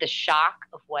 But the shock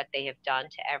of what they have done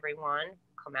to everyone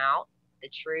come out. The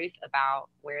truth about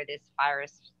where this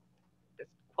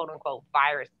quote unquote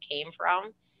virus came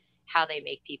from, how they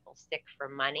make people sick for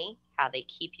money, how they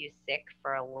keep you sick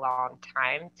for a long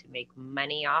time to make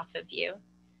money off of you.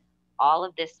 All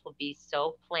of this will be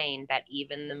so plain that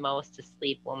even the most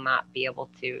asleep will not be able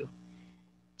to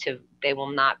they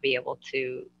will not be able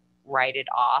to write it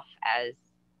off as,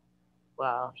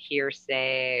 well,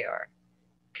 hearsay or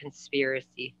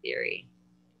conspiracy theory.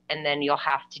 And then you'll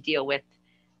have to deal with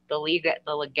the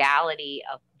legality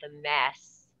of the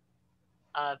mess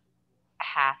of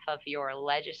half of your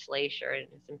legislature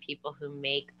and people who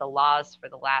make the laws for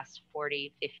the last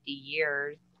 40, 50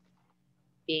 years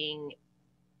being,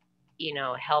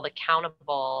 held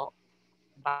accountable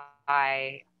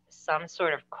by some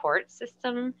sort of court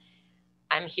system.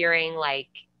 I'm hearing like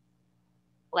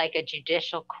a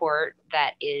judicial court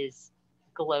that is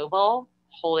global,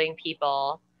 holding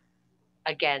people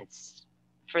against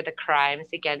for the crimes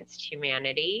against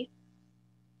humanity,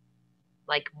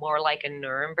 like more like a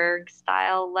Nuremberg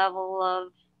style level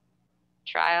of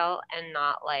trial, and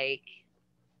not like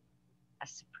a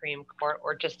Supreme Court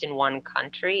or just in one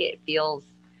country. It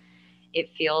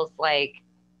feels like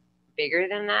bigger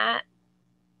than that.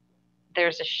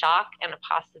 There's a shock and a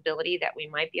possibility that we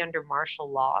might be under martial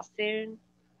law soon.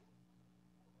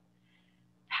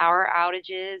 Power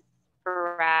outages,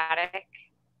 sporadic,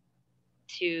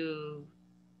 to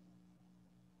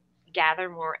gather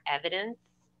more evidence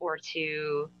or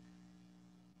to,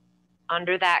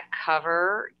 under that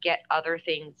cover, get other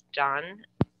things done.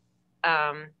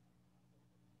 Um,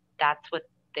 that's what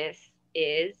this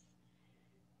is.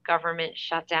 Government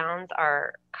shutdowns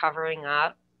are covering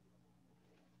up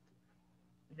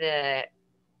the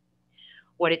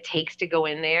what it takes to go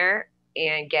in there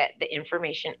and get the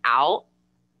information out.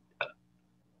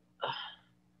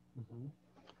 Mm-hmm.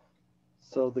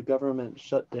 So the government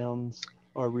shutdowns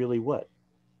are really what?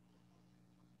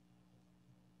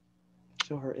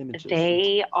 Show her images.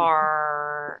 They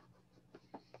are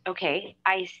okay.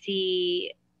 I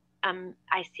see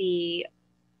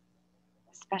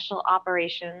special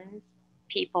operations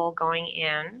people going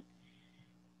in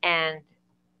and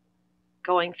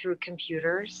going through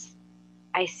computers.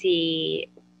 I see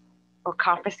or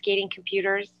confiscating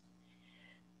computers.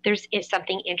 There's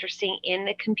something interesting in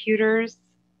the computers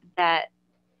that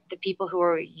the people who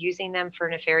were using them for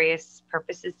nefarious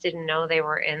purposes didn't know they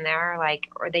were in there, like,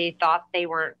 or they thought they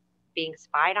weren't being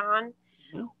spied on,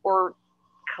 or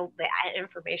the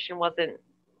information wasn't,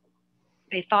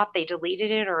 they thought they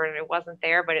deleted it or it wasn't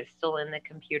there, but it's still in the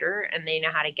computer and they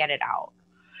know how to get it out.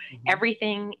 Mm-hmm.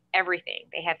 Everything.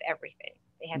 They have everything.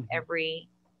 They have mm-hmm. every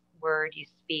word you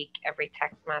speak, every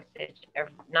text message,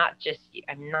 not just you,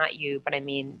 I'm not you, but I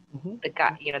mean mm-hmm. the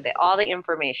guy, all the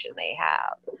information they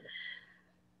have.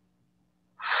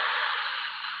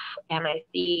 And I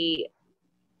see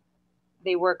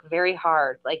they work very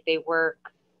hard. Like they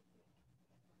work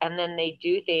and then they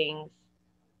do things.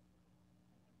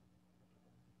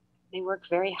 They work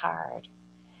very hard.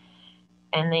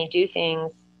 And they do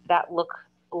things that look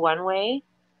one way,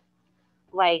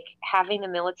 like having the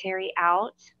military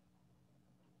out,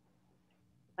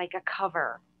 like a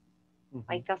cover.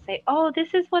 Mm-hmm. Like they'll say, oh,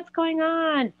 this is what's going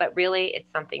on. But really,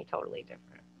 it's something totally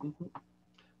different. Mm-hmm.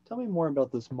 Tell me more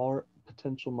about this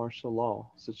potential martial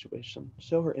law situation.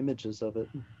 Show her images of it.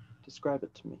 Describe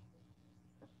it to me.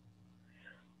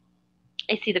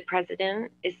 I see the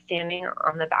president is standing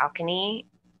on the balcony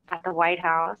at the White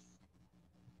House.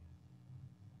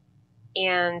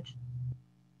 And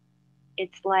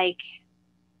it's like,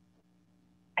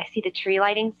 I see the tree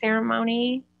lighting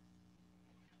ceremony.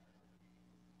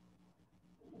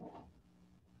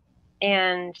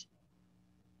 And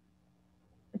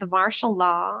the martial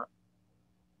law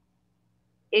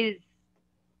is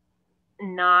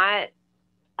not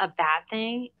a bad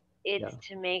thing. It's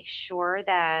to make sure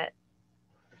that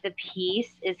the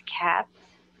peace is kept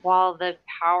while the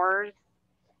powers,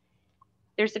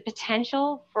 there's a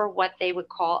potential for what they would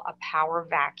call a power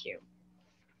vacuum.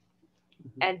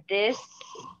 Mm-hmm. And this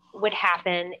would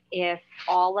happen if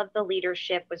all of the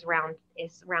leadership is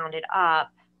rounded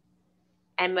up.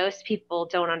 And most people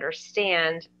don't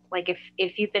understand, like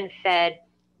if you've been fed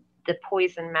the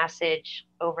poison message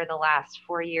over the last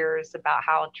 4 years about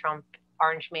how Trump,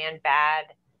 Orange Man bad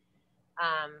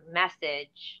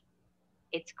message,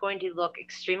 it's going to look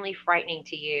extremely frightening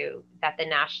to you that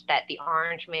the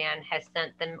Orange Man has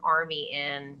sent the army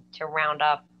in to round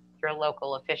up your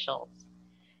local officials.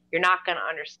 You're not going to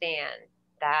understand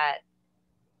that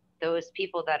those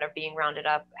people that are being rounded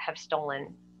up have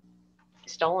stolen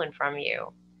from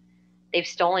you. They've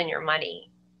stolen your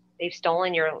money. They've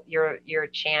stolen your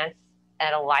chance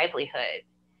at a livelihood.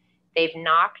 They've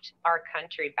knocked our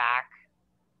country back.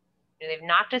 They've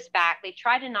knocked us back. They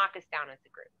tried to knock us down as a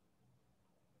group.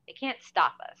 They can't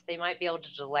stop us. They might be able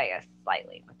to delay us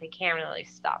slightly, but they can't really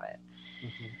stop it.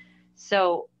 Mm-hmm.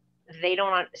 So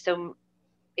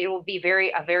it will be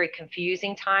a very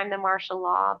confusing time, the martial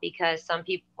law, because some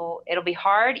people, it'll be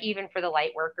hard even for the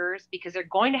light workers because they're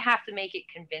going to have to make it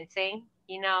convincing,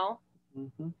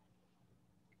 Mm-hmm.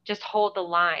 Just hold the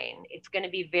line. It's going to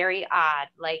be very odd.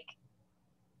 Like,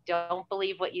 don't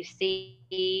believe what you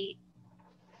see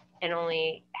and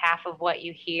only half of what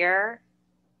you hear.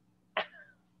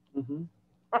 Mm-hmm.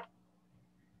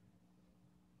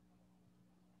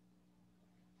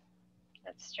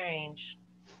 That's strange.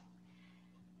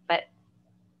 But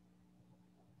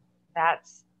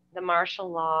that's the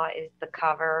martial law is the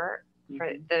cover mm-hmm.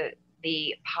 for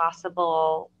the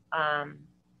possible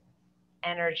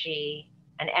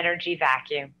an energy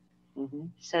vacuum. Mm-hmm.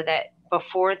 So that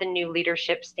before the new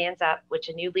leadership stands up, which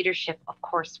a new leadership, of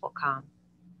course, will come,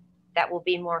 that will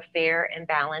be more fair and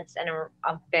balanced and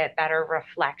a bit better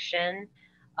reflection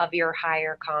of your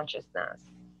higher consciousness.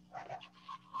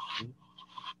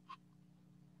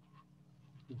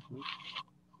 Mm-hmm.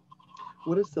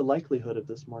 What is the likelihood of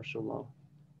this martial law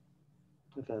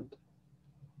event?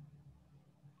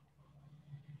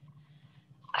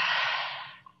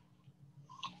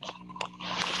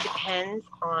 It depends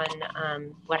on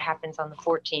what happens on the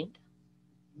 14th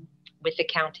with the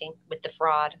counting, with the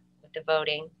fraud, with the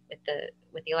voting, with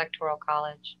the Electoral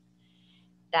College.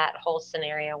 That whole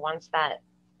scenario, once that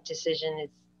decision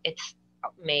it's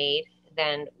made,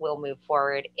 then we'll move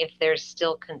forward. If it's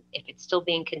still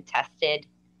being contested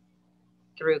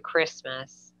through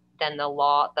Christmas, then the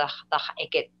law, the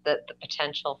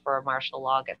potential for a martial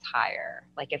law gets higher.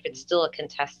 Like if it's still a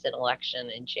contested election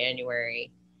in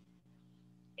January,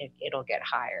 it'll get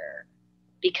higher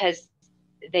because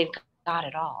they've got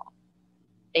it all.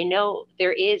 They know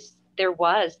there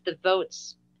was the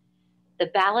votes, the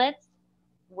ballots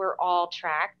were all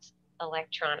tracked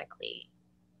electronically,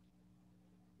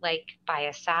 like by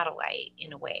a satellite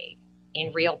in a way,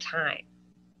 in real time.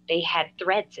 They had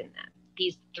threads in them.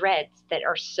 These threads that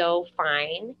are so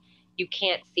fine, you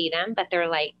can't see them, but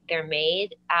they're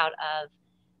made out of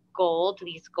gold,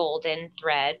 these golden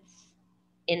threads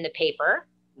in the paper,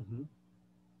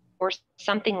 or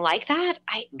something like that.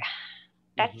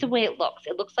 That's the way it looks.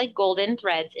 It looks like golden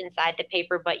threads inside the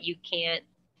paper, but you can't,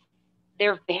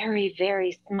 they're very,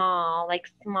 very small, like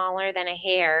smaller than a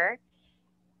hair.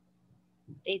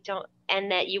 They don't,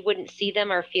 and that you wouldn't see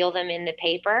them or feel them in the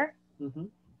paper.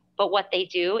 But what they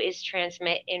do is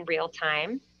transmit in real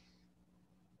time.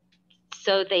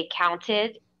 So they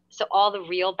counted, so all the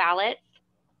real ballots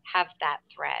have that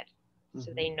thread.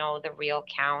 So they know the real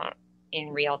count in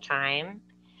real time,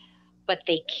 but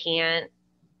they can't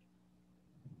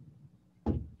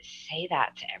say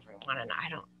that to everyone. And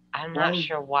I'm not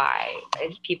sure why.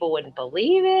 If people wouldn't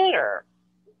believe it, or.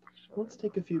 Let's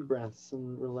take a few breaths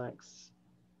and relax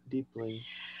deeply.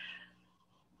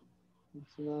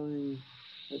 It's allowing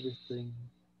everything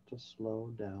to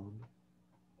slow down.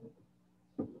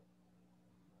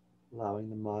 Allowing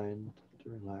the mind to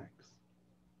relax.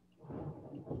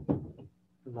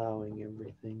 Allowing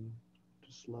everything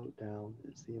to slow down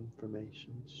as the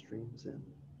information streams in.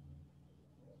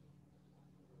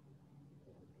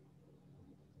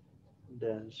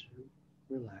 And as you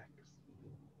relax,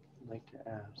 I'd like to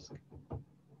ask,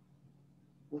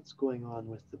 what's going on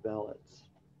with the ballots?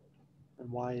 And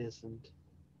why isn't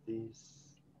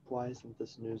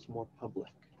this news more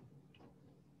public?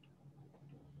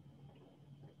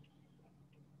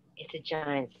 It's a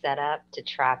giant setup to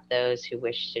trap those who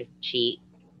wish to cheat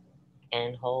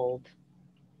and hold.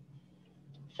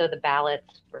 So the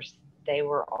ballots they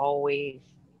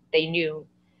knew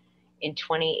in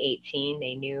 2018,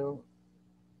 they knew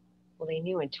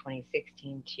in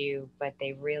 2016 too, but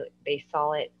they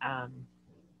saw it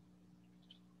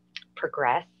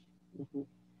progress.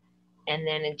 And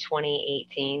then in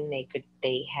 2018,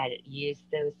 they had used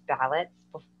those ballots,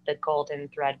 the golden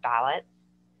thread ballots,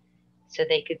 so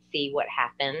they could see what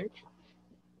happened.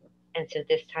 And so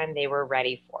this time they were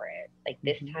ready for it. Like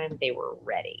this time they were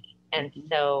ready. And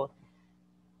so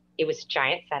it was a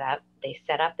giant setup. They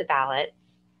set up the ballots.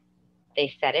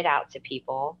 They set it out to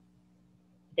people.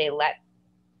 They let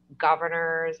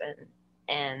governors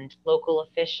and local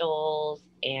officials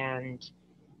and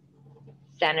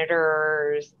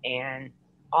senators and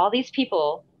all these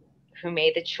people who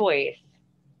made the choice,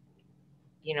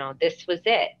 this was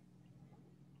it.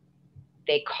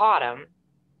 They caught them.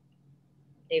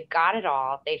 They've got it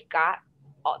all. They've got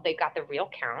the real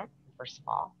count, first of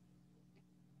all.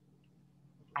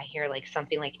 I hear like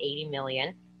something like 80 million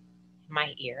in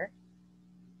my ear.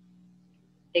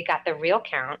 They got the real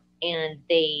count, and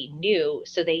they knew,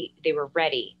 so they were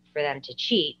ready for them to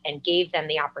cheat and gave them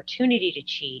the opportunity to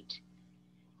cheat.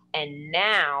 And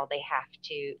now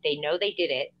they know they did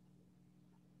it.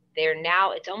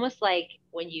 It's almost like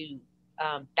when you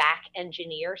back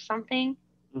engineer something.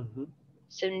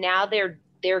 So now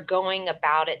they're going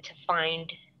about it to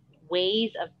find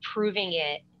ways of proving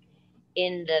it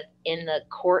in the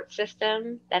court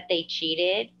system that they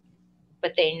cheated,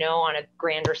 but they know on a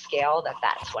grander scale that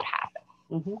that's what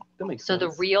happened. That makes sense. So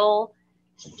the real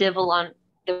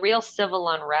civil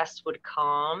unrest would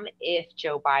come if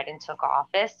Joe Biden took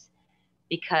office,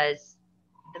 because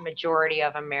the majority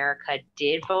of America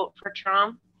did vote for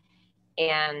Trump,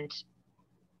 and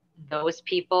those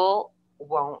people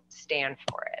won't stand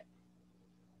for it.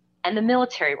 And the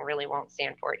military really won't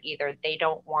stand for it either. They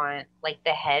don't want, like,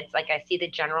 the heads, like I see the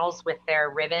generals with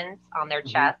their ribbons on their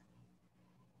chest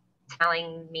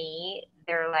telling me,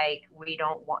 they're like, we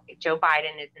don't want, Joe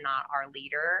Biden is not our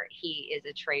leader. He is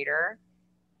a traitor.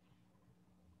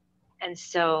 And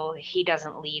so he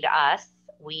doesn't lead us.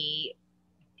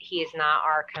 He's not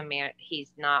our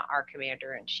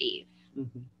commander in chief.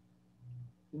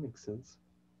 That makes sense.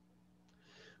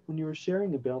 When you were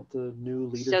sharing about the new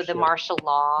leadership. So the martial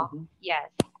law, yes.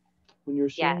 When you were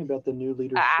sharing about the new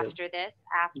leadership. After this.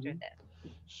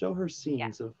 Show her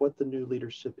scenes of what the new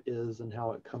leadership is and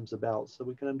how it comes about, so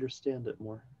we can understand it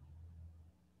more.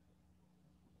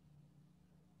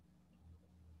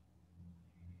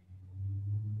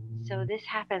 So this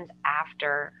happens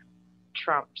after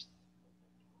Trump's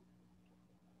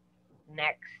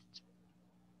next,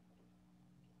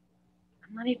 I'm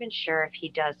I'm not even sure if he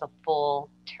does a full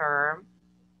term.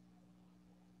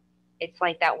 It's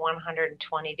like that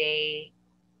 120-day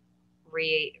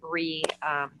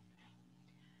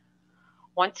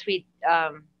once we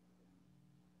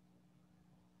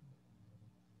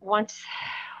once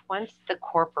the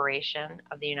corporation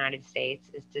of the United States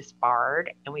is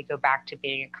disbarred and we go back to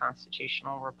being a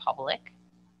constitutional republic,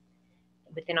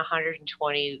 within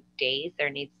 120 days there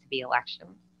needs to be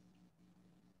elections.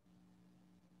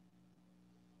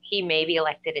 He may be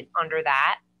elected under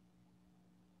that,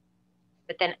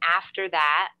 but then after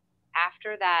that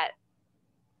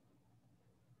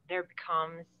there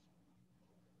becomes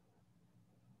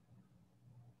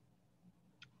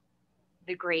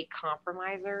the great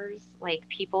compromisers, like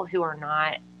people who are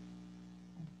not,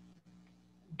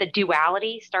 the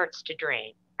duality starts to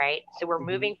drain, right? So we're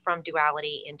moving from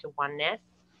duality into oneness.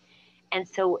 And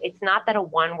so it's not that a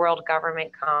one world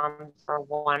government comes or a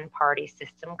one party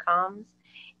system comes.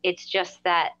 It's just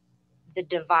that the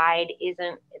divide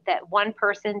isn't, that one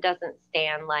person doesn't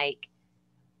stand like,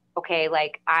 okay,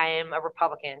 like I'm a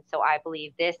Republican, so I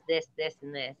believe this, this, this,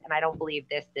 and this, and I don't believe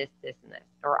this, this, this, and this.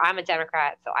 Or I'm a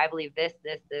Democrat, so I believe this,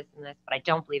 this, this, and this, but I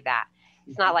don't believe that.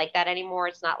 It's not like that anymore.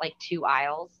 It's not like two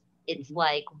aisles. It's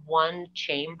like one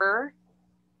chamber.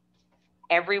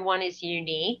 Everyone is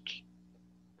unique,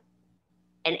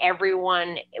 and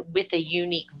everyone with a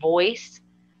unique voice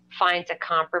finds a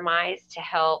compromise to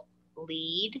help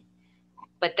lead,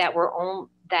 but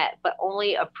but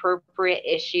only appropriate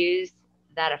issues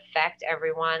that affect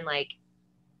everyone, like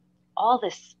all the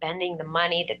spending, the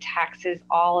money, the taxes,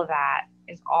 all of that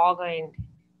is all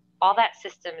that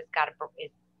system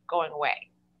is going away.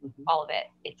 All of it.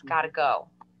 It's got to go.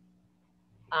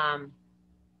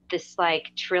 This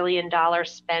like $1 trillion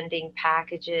spending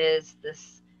packages,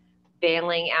 this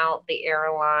bailing out the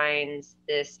airlines,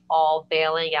 this all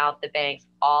bailing out the banks,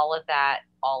 all of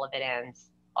it ends,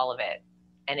 all of it.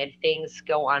 And if things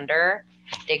go under,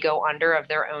 they go under of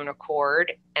their own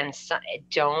accord, and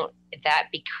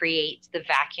creates the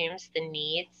vacuums, the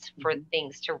needs for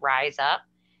things to rise up.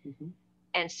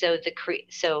 And so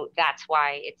so that's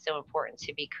why it's so important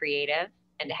to be creative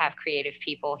and to have creative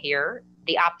people here.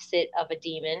 The opposite of a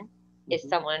demon is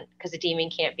someone, because a demon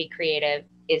can't be creative,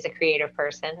 is a creative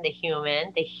person. The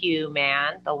human,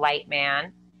 the light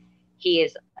man, he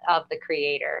is of the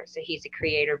creator. So he's a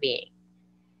creator being.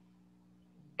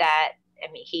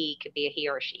 He could be a he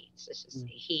or a she. So it's just,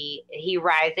 he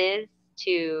rises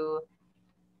to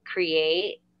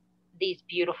create these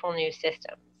beautiful new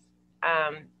systems.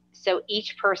 So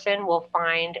each person will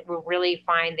really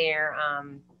find their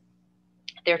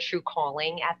true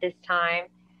calling at this time.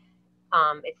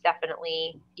 It's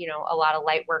definitely, a lot of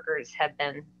light workers have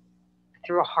been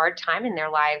through a hard time in their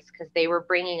lives because they were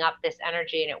bringing up this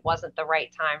energy and it wasn't the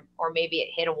right time, or maybe it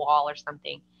hit a wall or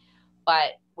something.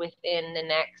 But within the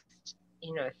next,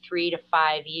 3 to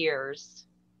 5 years,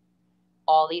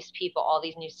 all these people, all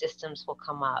these new systems will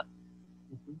come up.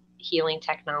 Healing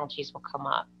technologies will come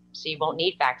up. So you won't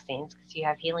need vaccines because you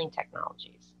have healing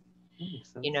technologies.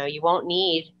 You won't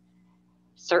need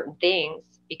certain things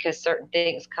because certain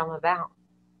things come about.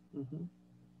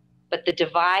 But the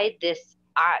divide, this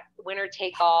winner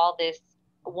take all, this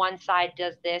one side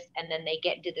does this, and then they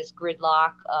get into this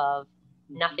gridlock of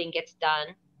nothing gets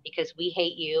done because we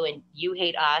hate you and you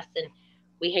hate us and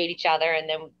we hate each other, and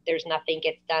then there's nothing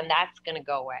gets done. That's going to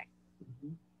go away.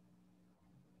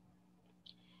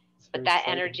 But that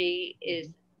exciting energy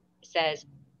says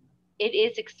it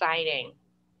is exciting.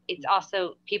 It's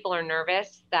also, people are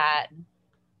nervous that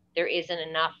there isn't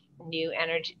enough new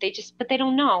energy. But they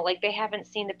don't know, like they haven't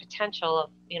seen the potential of,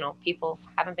 people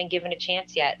haven't been given a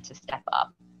chance yet to step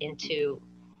up into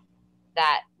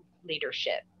that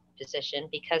leadership position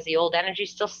because the old energy is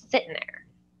still sitting there.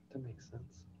 That makes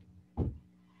sense.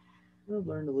 I'm going to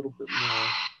learn a little bit more.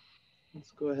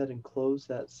 Let's go ahead and close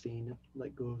that scene and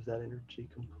let go of that energy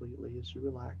completely as you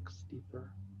relax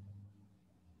deeper.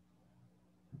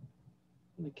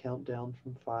 I'm going to count down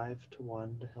from 5 to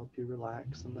 1 to help you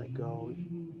relax and let go.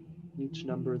 Each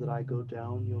number that I go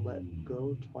down, you'll let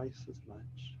go twice as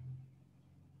much,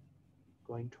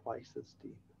 going twice as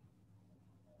deep.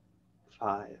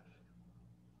 5.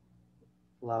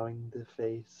 Allowing the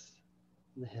face,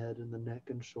 the head, and the neck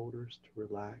and shoulders to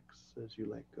relax as you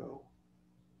let go.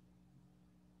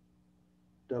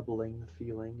 Doubling the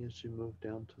feeling as you move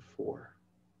down to 4.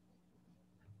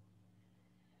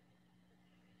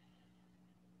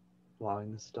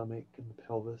 Allowing the stomach and the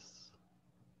pelvis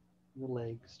and the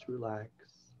legs to relax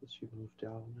as you move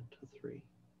down into 3.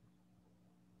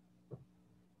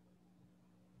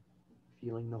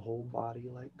 Feeling the whole body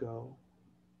let go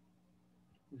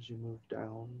as you move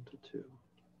down to 2.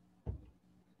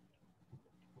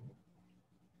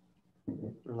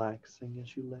 relaxing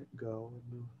as you let go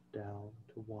and move down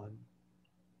to 1.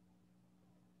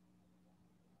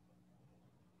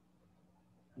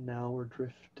 And now we're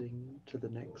drifting to the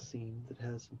next scene that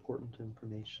has important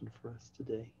information for us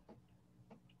today.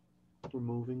 We're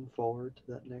moving forward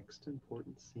to that next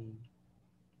important scene.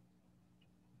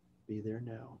 Be there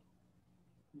now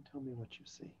and tell me what you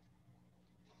see.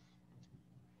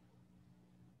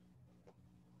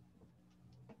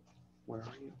 Where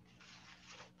are you?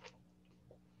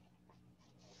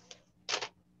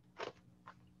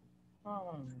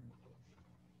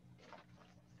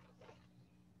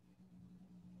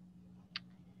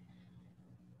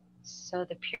 So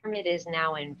the pyramid is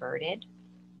now inverted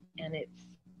and it's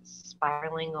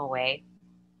spiraling away.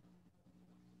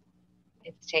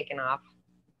 It's taken off.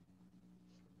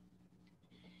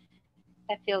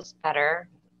 That feels better.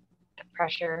 The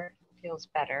pressure feels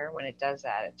better when it does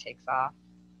that. It takes off.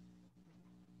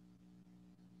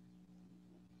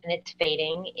 And it's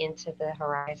fading into the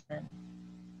horizon.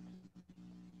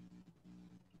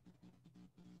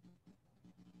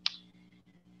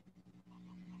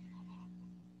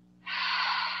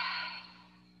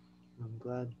 I'm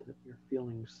glad that you're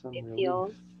feeling some relief.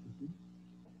 Feels,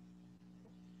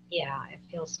 yeah, it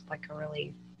feels like a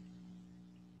relief.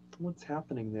 What's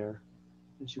happening there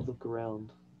as you look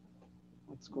around?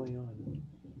 What's going on?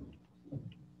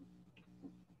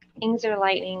 Things are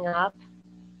lightening up.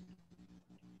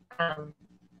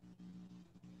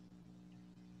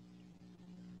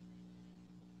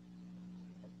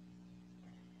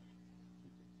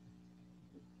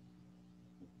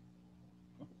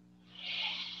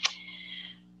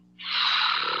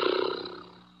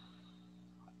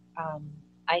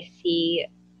 I see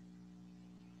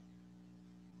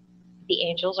the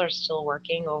angels are still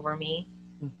working over me.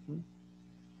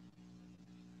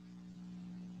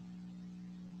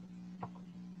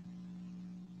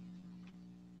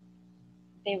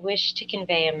 They wish to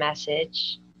convey a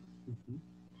message.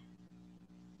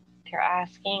 They're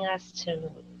asking us to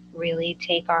really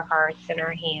take our hearts in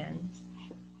our hands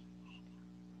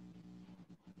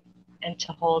and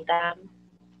to hold them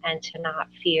and to not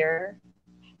fear.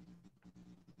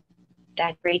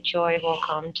 That great joy will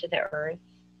come to the earth.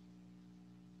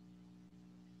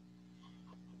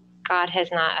 God has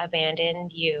not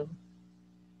abandoned you.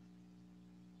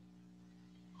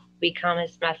 We come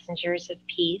as messengers of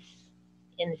peace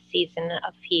in the season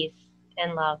of peace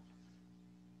and love.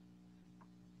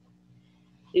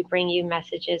 We bring you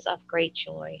messages of great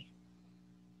joy.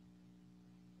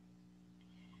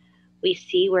 We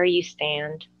see where you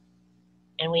stand,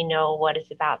 and we know what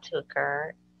is about to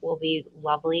occur will be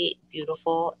lovely,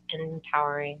 beautiful, and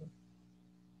empowering.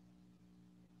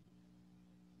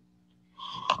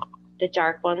 The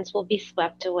dark ones will be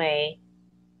swept away,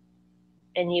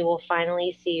 and you will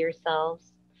finally see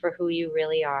yourselves for who you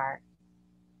really are.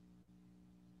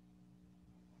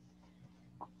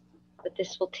 But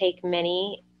this will take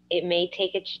it may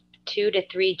take 2 to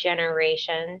 3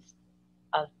 generations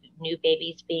of new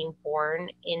babies being born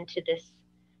into this,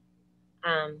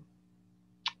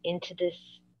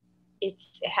 it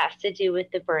has to do with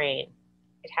the brain.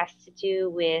 It has to do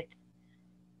with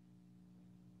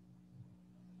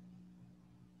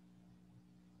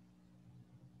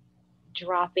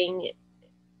dropping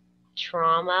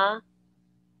trauma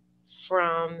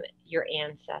from your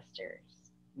ancestors.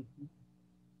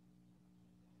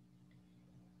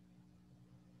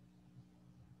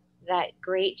 That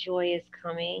great joy is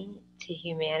coming to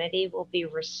humanity will be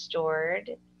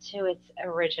restored to its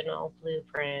original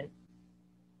blueprint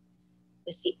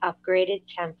with the upgraded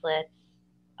templates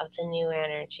of the new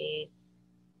energies.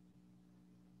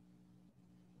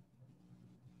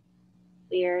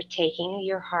 We are taking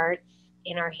your hearts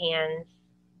in our hands.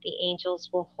 The angels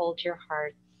will hold your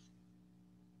hearts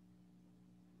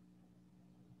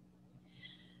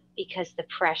because the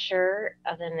pressure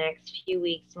of the next few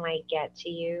weeks might get to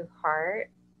your heart.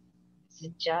 So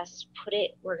just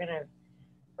we're going to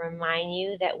remind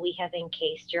you that we have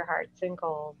encased your hearts in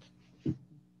gold,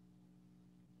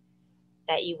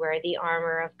 that you wear the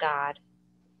armor of God,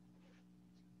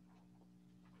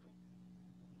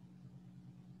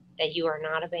 that you are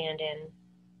not abandoned,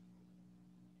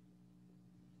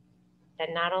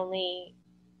 that not only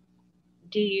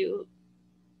do you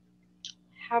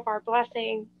have our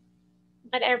blessing,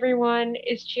 but everyone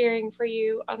is cheering for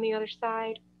you on the other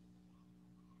side.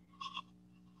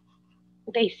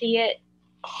 They see it.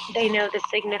 They know the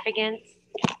significance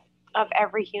of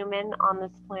every human on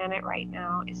this planet right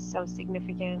now is so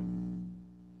significant.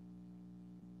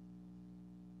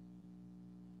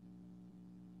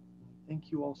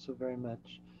 Thank you all so very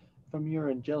much. From your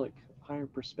angelic higher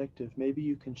perspective, maybe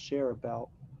you can share about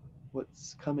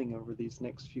What's coming over these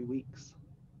next few weeks?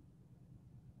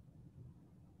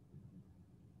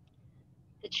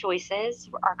 The choices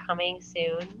are coming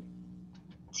soon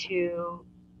to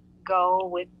go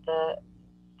with the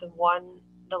one,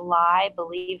 the lie,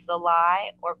 believe the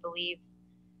lie, or believe,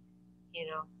 you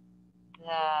know,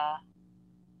 the,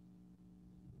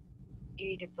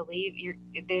 you either believe,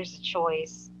 there's a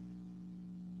choice.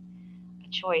 A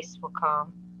choice will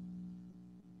come,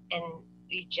 and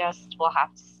you just will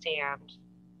have to stand.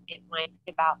 It might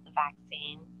be about the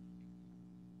vaccine,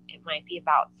 it might be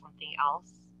about something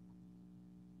else,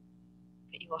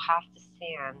 but you will have to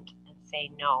stand and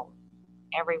say no.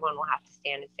 Everyone will have to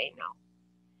stand and say no.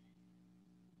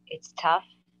 It's tough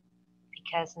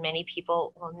because many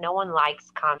people, well, no one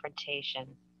likes confrontation.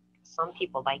 Some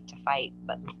people like to fight,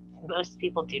 but most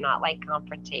people do not like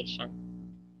confrontation.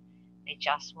 They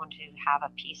just want to have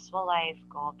a peaceful life,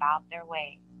 go about their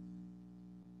way.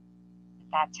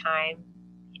 At that time,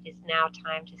 it is now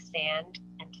time to stand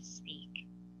and to speak.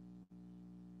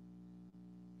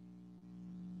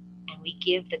 And we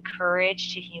give the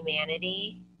courage to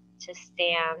humanity to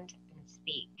stand and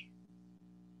speak.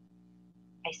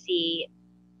 I see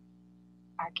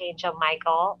Archangel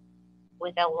Michael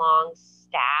with a long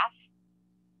staff,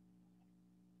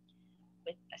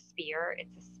 with a spear.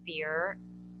 It's a spear,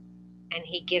 and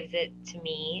he gives it to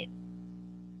me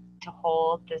to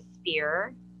hold the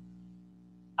spear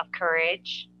of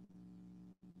courage,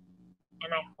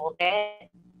 and I hold it,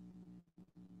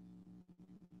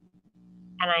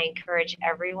 and I encourage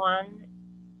everyone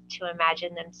to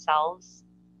imagine themselves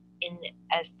in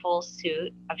a full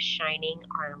suit of shining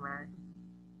armor.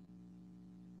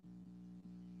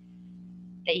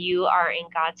 That you are in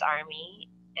God's army,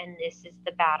 and this is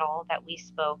the battle that we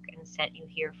spoke and sent you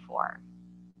here for.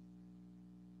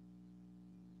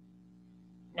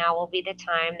 Now will be the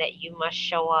time that you must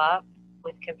show up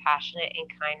with compassionate and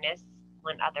kindness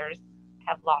when others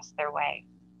have lost their way.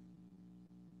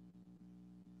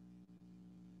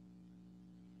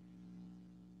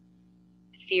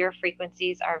 Fear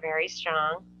frequencies are very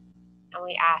strong, and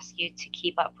we ask you to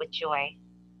keep up with joy,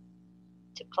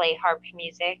 to play harp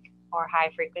music or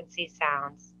high frequency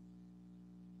sounds.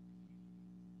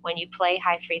 When you play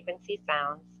high frequency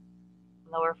sounds,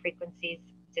 lower frequencies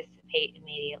dissipate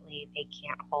immediately. They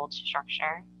can't hold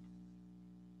structure.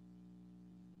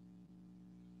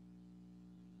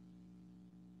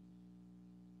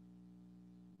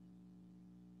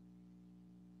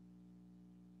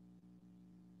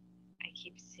 I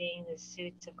keep seeing the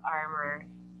suits of armor,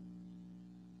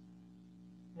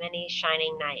 many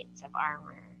shining knights of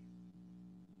armor.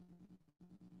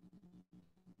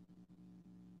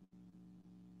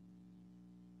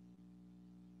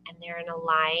 And they're in a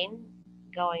line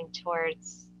going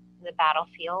towards the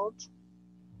battlefield.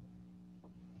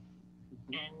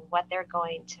 And what they're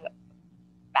going to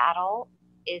battle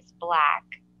is black,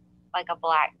 like a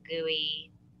black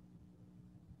gooey.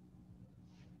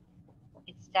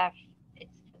 It's the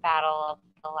battle of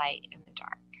the light and the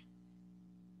dark.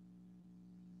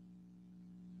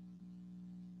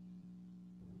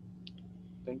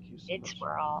 Thank you so It much.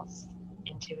 swirls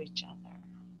into each other.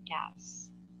 Yes.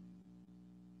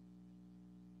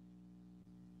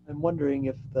 I'm wondering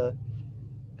if the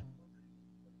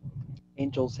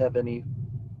angels have any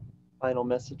final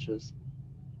messages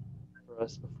for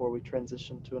us before we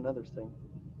transition to another thing.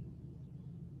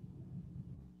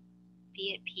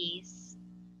 Be at peace.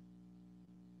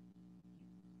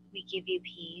 We give you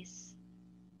peace.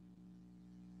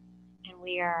 And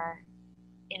we are,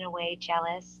 in a way,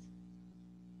 jealous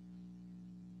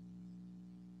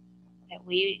that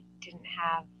we didn't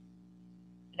have,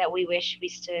 that we wish we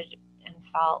stood and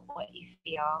felt what you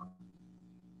feel.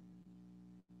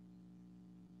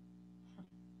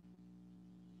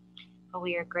 But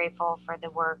we are grateful for the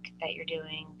work that you're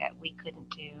doing that we couldn't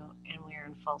do, and we're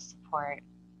in full support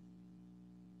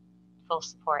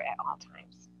at all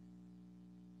times.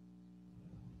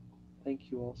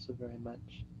 Thank you all so very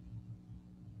much.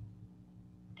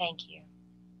 Thank you.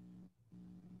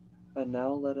 And now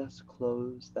let us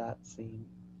close that scene,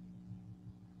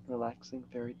 relaxing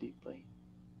very deeply.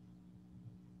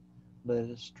 Let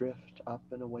us drift up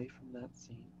and away from that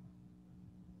scene.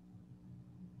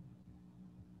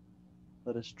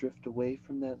 Let us drift away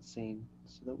from that scene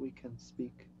so that we can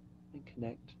speak and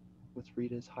connect with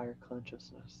Rita's higher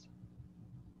consciousness.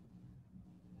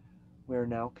 We are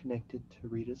now connected to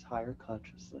Rita's higher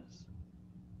consciousness.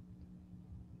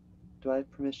 Do I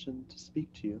have permission to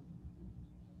speak to you?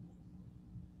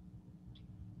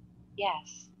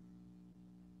 Yes.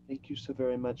 Thank you so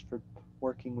very much for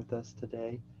working with us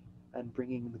today and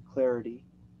bringing the clarity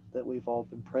that we've all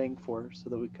been praying for so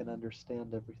that we can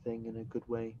understand everything in a good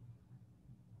way.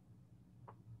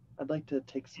 I'd like to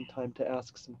take some time to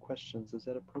ask some questions. Is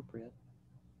that appropriate?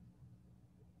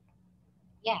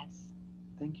 Yes.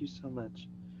 Thank you so much.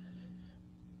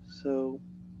 So,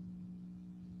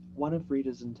 one of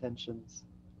Rita's intentions,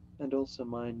 and also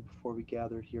mine before we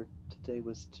gathered here today,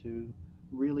 was to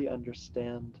really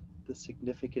understand the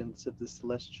significance of the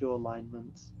celestial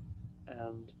alignments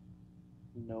and,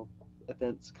 you know,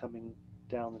 events coming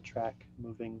down the track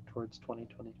moving towards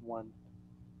 2021.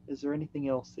 Is there anything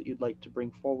else that you'd like to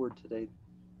bring forward today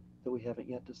that we haven't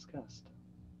yet discussed?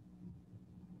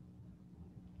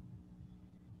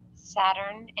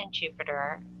 Saturn and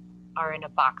Jupiter are in a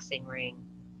boxing ring.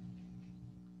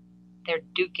 They're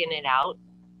duking it out.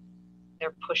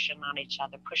 They're pushing on each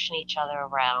other, pushing each other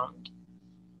around,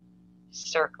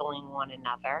 circling one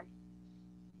another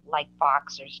like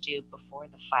boxers do before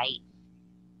the fight,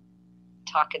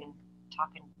 talking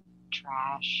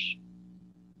trash,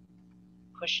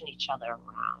 pushing each other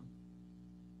around.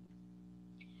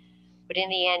 But in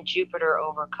the end, Jupiter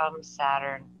overcomes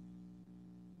Saturn.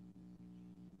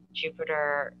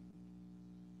 Jupiter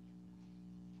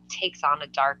takes on a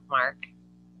dark mark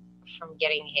from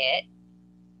getting hit,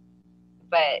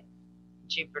 but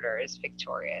Jupiter is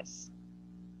victorious.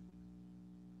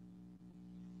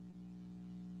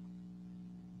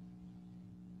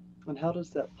 And how does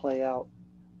that play out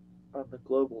on the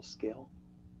global scale?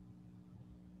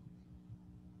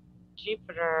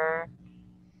 Jupiter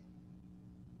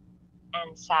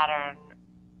and Saturn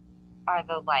are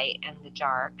the light and the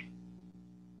dark.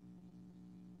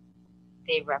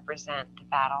 They represent the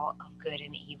battle of good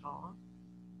and evil.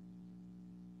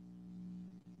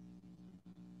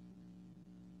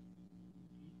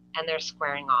 And they're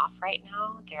squaring off right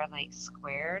now. They're like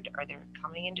squared, or they're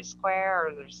coming into square,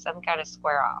 or there's some kind of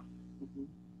square off. Mm-hmm.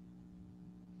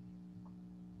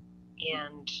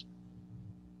 And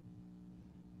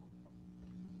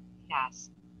yes.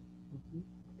 Mm-hmm.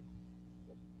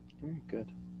 Very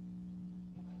good.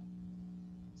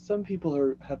 Some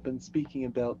people have been speaking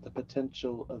about the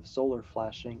potential of solar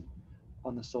flashing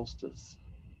on the solstice.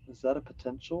 Is that a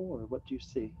potential, or what do you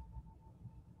see?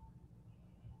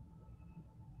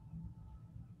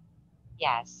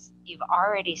 Yes, you've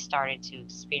already started to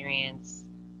experience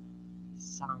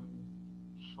some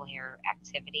flare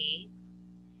activity.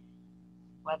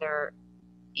 Whether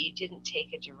you didn't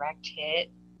take a direct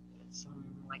hit, some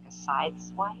like a side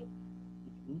swipe,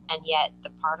 Mm-hmm. and yet the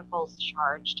particles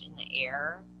charged in the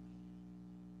air,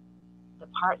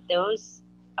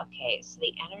 so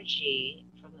the energy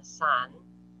from the sun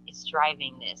is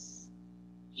driving this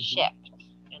shift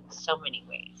in so many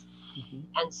ways. Mm-hmm.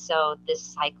 And so this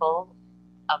cycle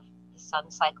of the sun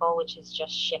cycle, which is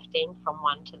just shifting from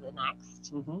one to the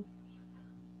next. Mm-hmm.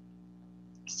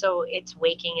 So it's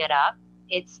waking it up.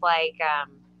 It's like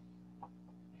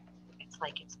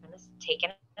it's been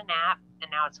taking a nap, and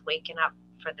now it's waking up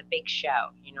for the big show.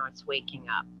 You know, it's waking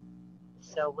up.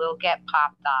 So we'll get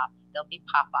popped off. There'll be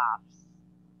pop-offs,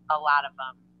 a lot of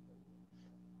them,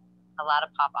 a lot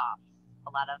of pop-offs, a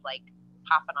lot of like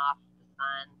popping off the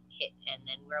sun hit, and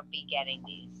then we'll be getting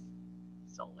these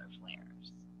solar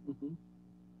flares. Mm-hmm.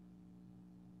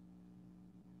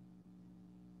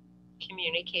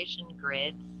 Communication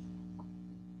grids.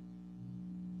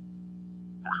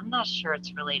 I'm not sure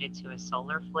it's related to a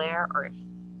solar flare, or if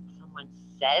someone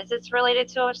says it's related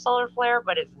to a solar flare,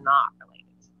 but it's not related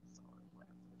to a solar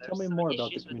flare. Tell me more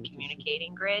about the issues with communication.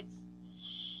 communicating grids.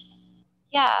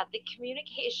 Yeah, the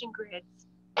communication grids.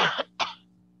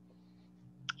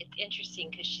 It's interesting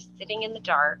because she's sitting in the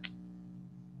dark.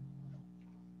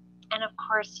 And of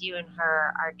course, you and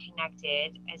her are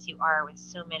connected, as you are with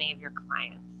so many of your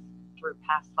clients, through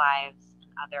past lives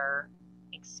and other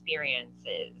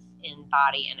experiences in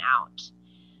body and out.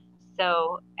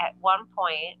 So at one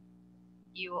point,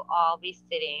 you will all be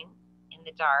sitting in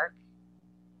the dark,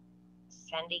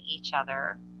 sending each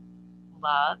other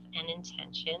love and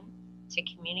intention to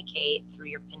communicate through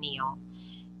your pineal.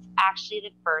 It's actually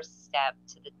the first step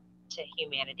to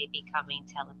humanity becoming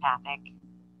telepathic.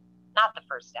 Not the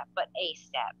first step, but a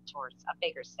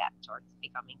bigger step towards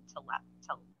becoming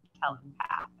telepathic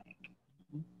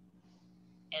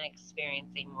and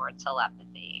experiencing more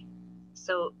telepathy.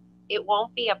 So it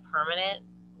won't be a permanent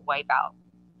wipeout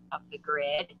of the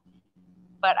grid,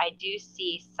 but I do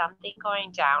see something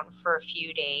going down for a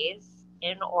few days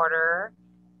in order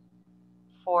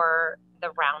for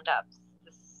the roundups.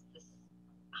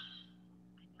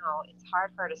 I know it's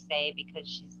hard for her to say because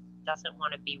she doesn't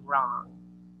want to be wrong.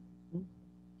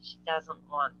 She doesn't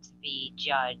want to be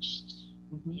judged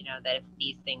Mm-hmm. you know, that if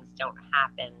these things don't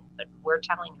happen, but we're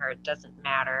telling her it doesn't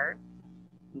matter.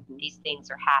 Mm-hmm. These things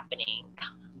are happening.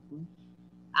 Mm-hmm.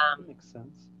 Um, That makes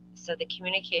sense. so the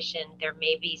communication, there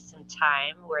may be some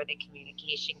time where the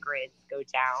communication grids go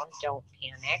down. Don't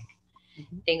panic.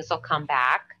 Mm-hmm. Things will come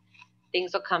back.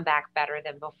 Things will come back better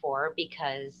than before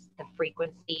because the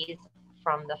frequencies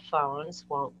from the phones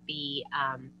won't be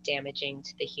damaging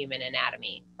to the human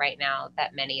anatomy. Right now,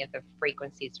 that many of the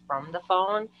frequencies from the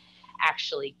phone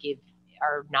actually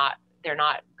they're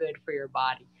not good for your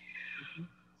body.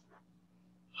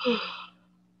 Mm-hmm.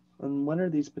 And when are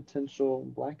these potential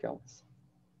blackouts?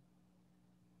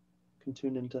 Can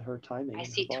tune into her timing I in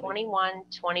her see body. 21,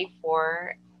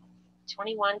 24,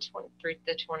 21 through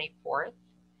the 24th.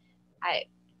 I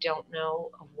don't know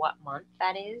of what month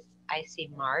that is. I see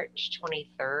March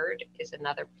 23rd is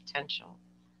another potential.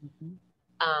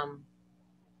 Mm-hmm. Um,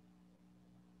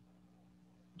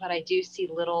 but I do see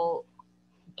little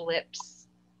blips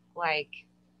like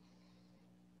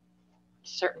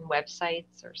certain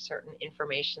websites or certain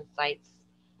information sites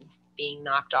being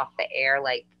knocked off the air.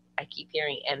 Like I keep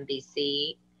hearing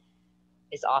NBC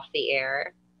is off the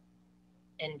air.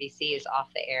 NBC is off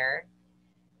the air.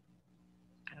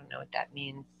 I don't know what that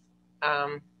means.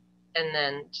 And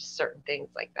then just certain things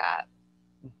like that.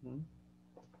 Mm-hmm.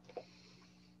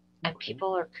 And Okay.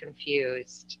 people are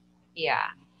confused. Yeah.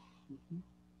 Mm-hmm.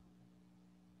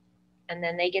 And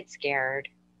then they get scared.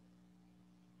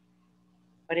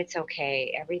 But it's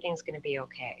okay. Everything's going to be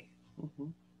okay. Mm-hmm.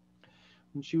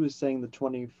 When she was saying the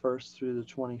 21st through the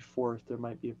 24th, there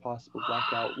might be a possible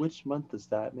blackout. Which month is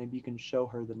that? Maybe you can show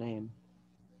her the name.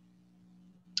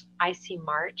 I see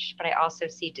March, but I also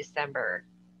see December.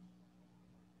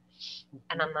 Mm-hmm.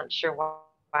 And I'm not sure why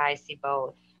I see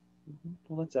both. Mm-hmm.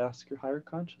 Well, let's ask your higher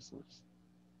consciousness.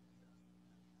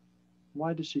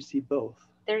 Why does she see both?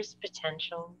 There's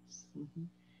potentials. Mm-hmm.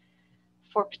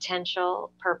 For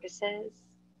potential purposes,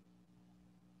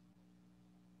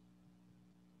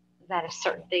 that if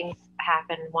certain things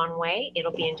happen one way,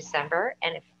 it'll be in December.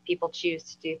 And if people choose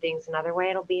to do things another way,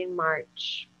 it'll be in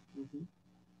March. Mm-hmm.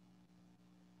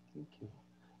 Thank you.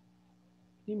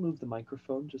 Can you move the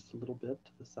microphone just a little bit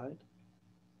to the side?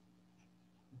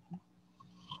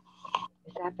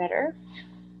 Is that better?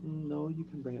 No, you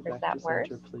can bring it Or is back to that worse?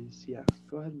 center, please. Yeah,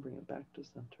 go ahead and bring it back to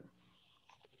center.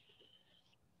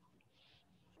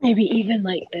 Maybe even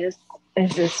like this.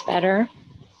 Is this better?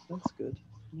 That's good.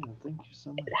 Yeah, thank you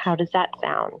so much. How does that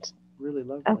sound? Really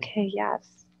lovely. Okay,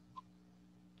 yes.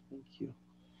 Thank you.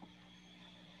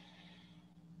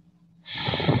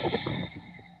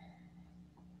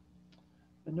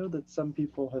 I know that some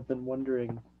people have been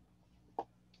wondering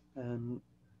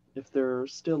if they're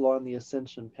still on the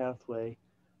ascension pathway.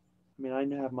 I mean, I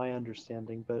have my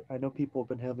understanding, but I know people have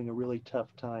been having a really tough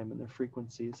time and their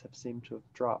frequencies have seemed to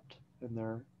have dropped in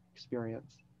their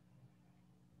experience.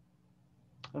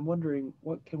 I'm wondering,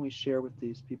 what can we share with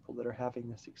these people that are having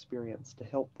this experience to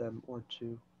help them or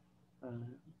to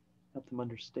help them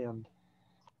understand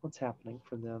what's happening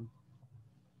for them?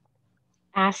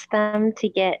 Ask them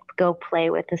to go play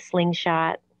with a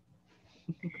slingshot.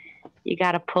 You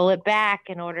got to pull it back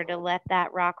in order to let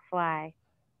that rock fly.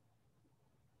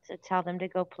 So tell them to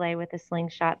go play with a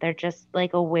slingshot. They're just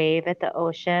like a wave at the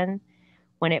ocean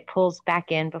when it pulls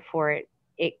back in before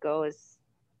it goes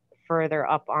further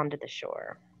up onto the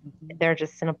shore. Mm-hmm. They're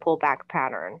just in a pullback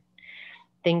pattern.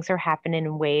 Things are happening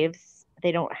in waves.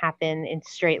 They don't happen in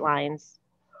straight lines.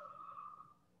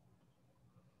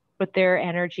 But their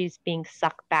energy is being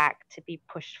sucked back to be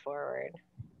pushed forward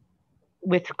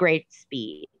with great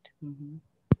speed. Mm-hmm.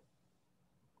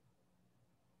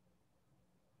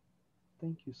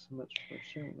 Thank you so much for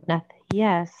sharing that.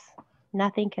 Yes,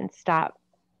 nothing can stop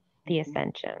the Mm-hmm.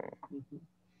 ascension. Mm-hmm.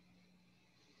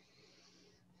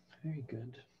 Very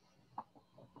good.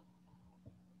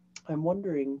 I'm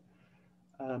wondering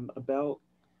about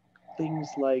things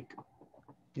like,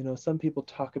 some people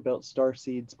talk about star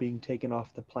seeds being taken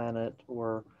off the planet,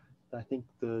 or I think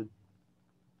the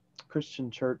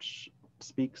Christian church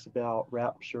speaks about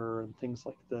rapture and things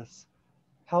like this.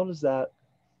 How does that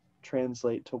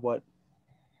translate to what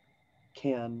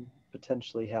can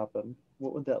potentially happen?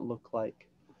 What would that look like,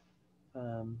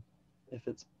 if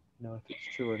it's if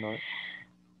it's true or not?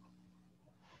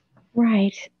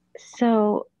 Right.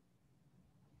 So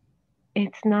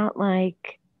it's not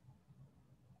like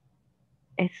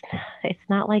it's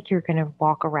not like you're going to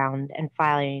walk around and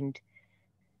find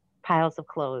piles of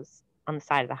clothes on the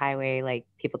side of the highway like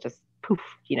people just poof,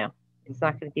 It's Mm-hmm.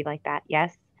 not going to be like that.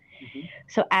 Yes. Mm-hmm.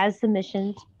 So as the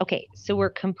missions, okay, so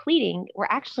we're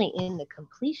actually in the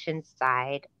completion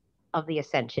side of the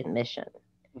Ascension mission.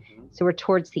 Mm-hmm. So we're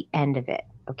towards the end of it.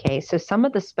 Okay. So some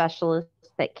of the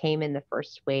specialists that came in the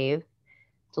first wave,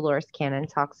 Dolores Cannon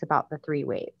talks about the 3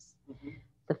 waves. Mm-hmm.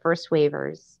 The first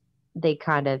waivers, they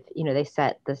kind of, they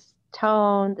set this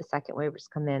tone. The second waivers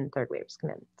come in, third waivers come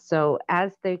in. So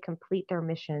as they complete their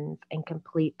missions and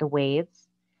complete the waves,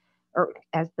 or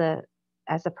as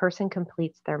a person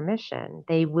completes their mission,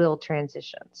 they will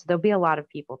transition. So there'll be a lot of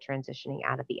people transitioning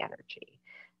out of the energy,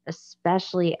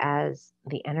 especially as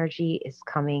the energy is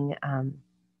coming.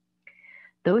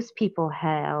 Those people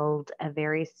held a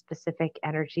very specific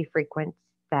energy frequency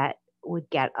that would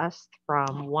get us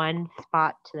from one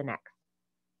spot to the next.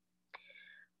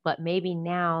 But maybe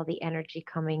now the energy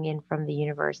coming in from the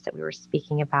universe that we were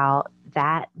speaking about,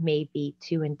 that may be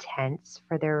too intense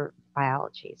for their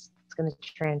biologies. It's going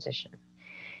to transition.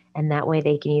 And that way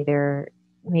they can either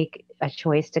make a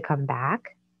choice to come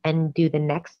back and do the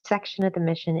next section of the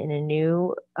mission in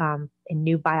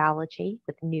new biology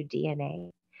with new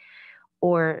DNA,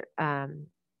 or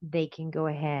they can go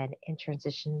ahead and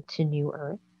transition to new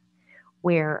Earth,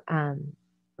 where,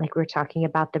 like we're talking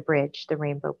about the bridge, the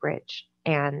Rainbow Bridge,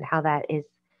 and how that is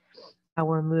how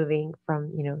we're moving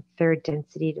from, third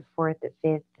density to fourth to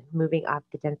fifth, moving up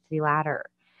the density ladder.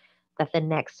 That the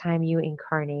next time you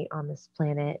incarnate on this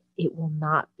planet, it will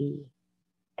not be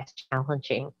as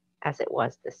challenging as it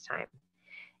was this time.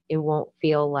 It won't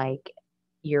feel like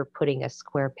you're putting a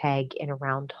square peg in a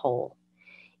round hole.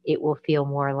 It will feel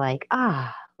more like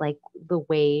the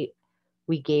way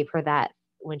we gave her that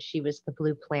when she was the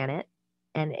blue planet,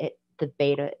 and the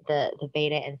beta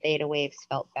and theta waves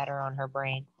felt better on her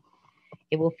brain.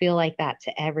 It will feel like that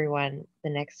to everyone the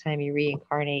next time you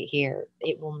reincarnate here.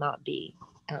 It will not be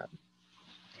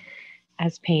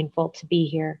as painful to be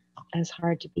here, as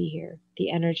hard to be here.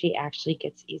 The energy actually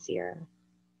gets easier.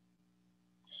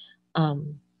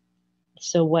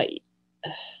 So what,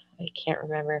 I can't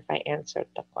remember if I answered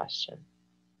the question.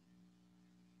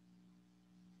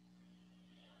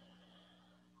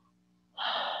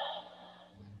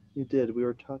 You did. We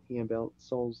were talking about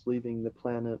souls leaving the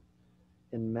planet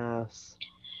in mass.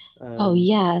 Oh,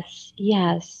 yes,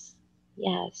 yes,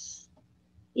 yes,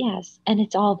 yes. And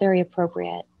it's all very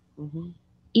appropriate. Mm-hmm.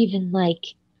 Even like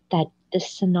the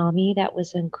tsunami that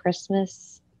was in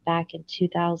Christmas back in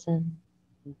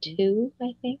 2002,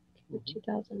 I think, or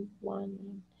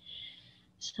 2001.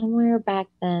 Somewhere back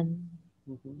then,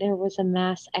 there was a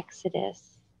mass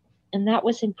exodus. And that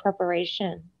was in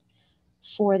preparation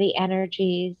for the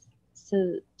energies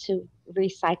to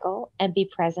recycle and be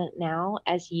present now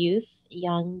as youth,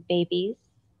 young babies,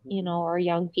 or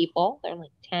young people. They're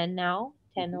like 10 now,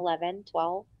 10, 11,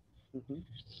 12,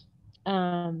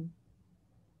 um,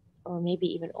 or maybe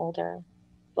even older.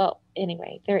 Well,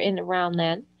 anyway, they're in around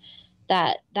then.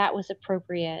 That was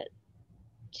appropriate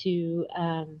to.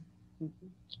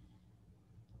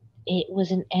 It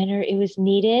was it was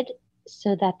needed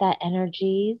so that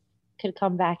energy could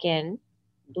come back in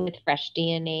with fresh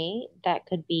DNA that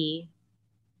could be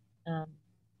that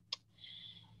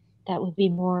would be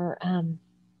more I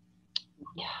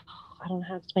don't know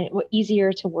how to explain it.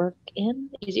 Easier to work in,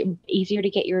 easier to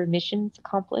get your missions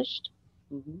accomplished.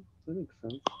 That makes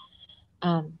sense.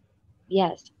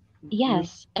 Yes,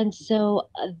 yes, and so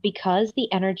because the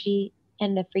energy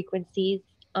and the frequencies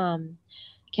can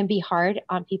be hard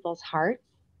on people's hearts,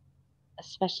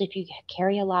 especially if you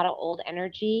carry a lot of old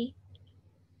energy,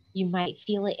 you might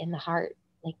feel it in the heart,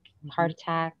 like heart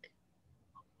attack,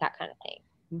 that kind of thing.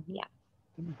 Yeah.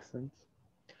 That makes sense.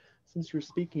 Since you're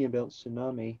speaking about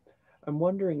tsunami, I'm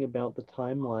wondering about the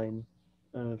timeline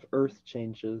of Earth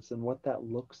changes and what that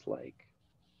looks like.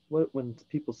 When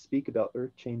people speak about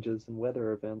Earth changes and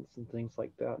weather events and things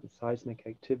like that and seismic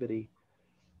activity,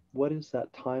 what is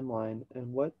that timeline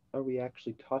and what are we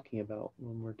actually talking about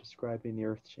when we're describing the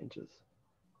Earth changes?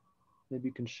 Maybe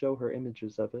you can show her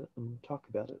images of it and talk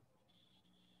about it.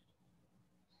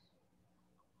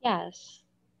 Yes.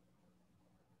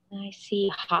 I see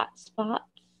hot spots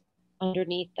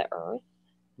underneath the earth,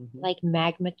 like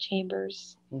magma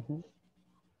chambers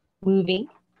moving.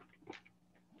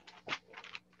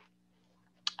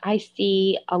 I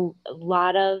see a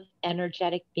lot of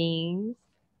energetic beings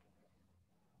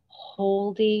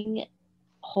holding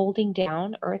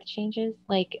down earth changes,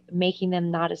 like making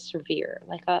them not as severe.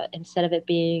 Like instead of it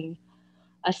being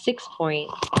a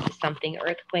 6-point something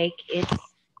earthquake, it's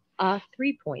a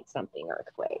 3-point something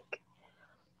earthquake.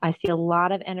 I see a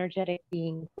lot of energetic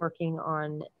beings working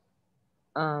on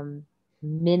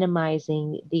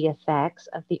minimizing the effects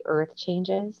of the earth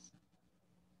changes.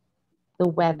 The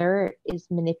weather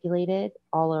is manipulated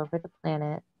all over the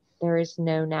planet. There is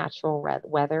no natural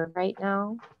weather right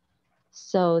now.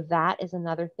 So that is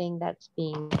another thing that's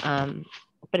being,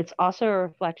 but it's also a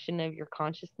reflection of your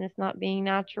consciousness not being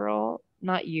natural.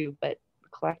 Not you, but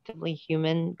collectively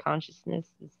human consciousness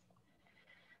is.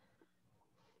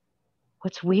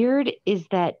 What's weird is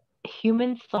that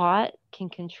human thought can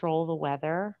control the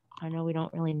weather. I know we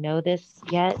don't really know this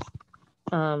yet.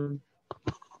 But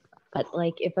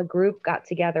like if a group got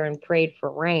together and prayed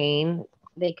for rain,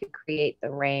 they could create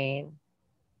the rain.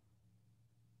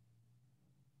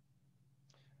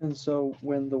 And so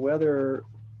when the weather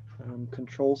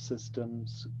control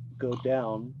systems go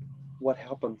down, what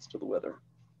happens to the weather?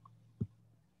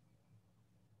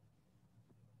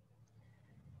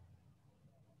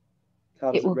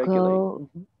 How does it regulate?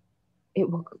 It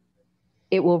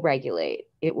will regulate.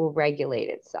 It will regulate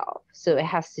itself. So it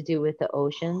has to do with the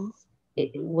oceans.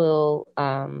 It will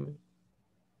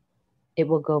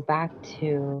go back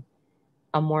to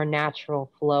a more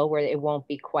natural flow where it won't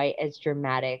be quite as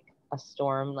dramatic a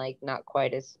storm, like not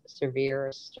quite as severe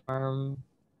a storm.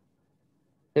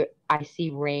 I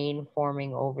see rain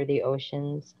forming over the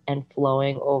oceans and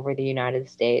flowing over the United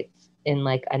States in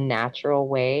like a natural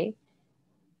way,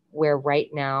 where right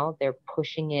now they're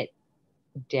pushing it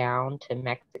down to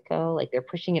Mexico. Like they're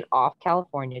pushing it off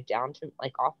California down to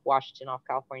like off Washington, off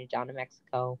California down to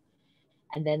Mexico.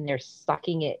 And then they're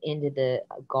sucking it into the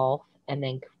Gulf and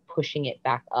then pushing it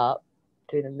back up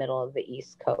through the middle of the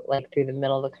East Coast, like through the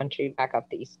middle of the country, back up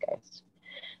the East Coast.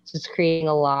 So it's creating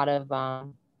a lot of,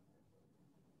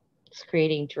 it's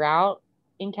creating drought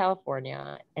in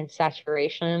California and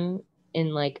saturation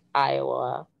in like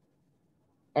Iowa.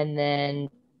 And then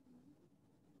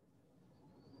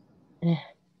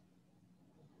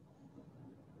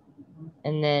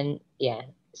yeah.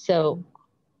 So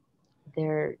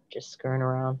they're just screwing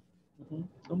around.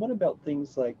 And what about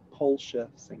things like pole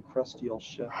shifts and crustal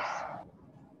shifts?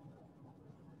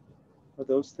 Are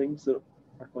those things that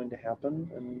are going to happen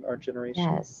in our generation?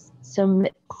 Yes. So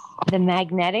the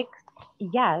magnetics,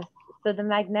 yes. So the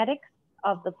magnetics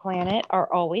of the planet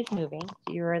are always moving.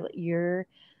 Your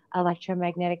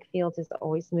electromagnetic field is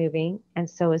always moving, and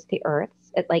so is the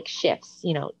Earth's. It like shifts,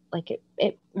 you know, like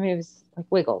it moves, like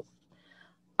wiggles.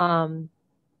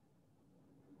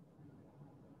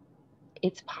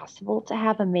 It's possible to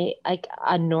have a magnetic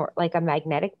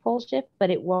pole shift, but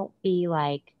it won't be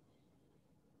like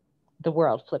the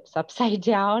world flips upside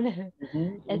down.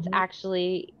 It's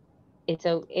actually it's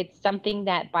something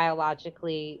that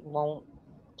biologically won't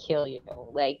kill you.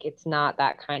 Like it's not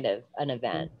that kind of an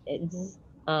event. It's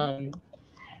but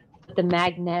the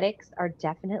magnetics are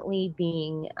definitely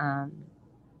being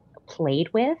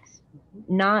played with,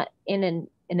 not in a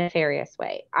nefarious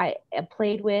way. I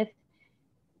played with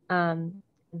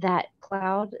that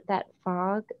cloud, that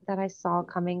fog that I saw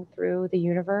coming through the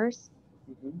universe.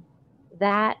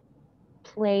 That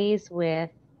plays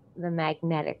with the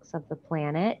magnetics of the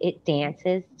planet. It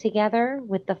dances together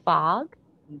with the fog.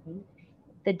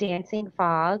 The dancing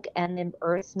fog and the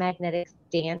Earth's magnetics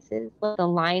dances. The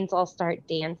lines all start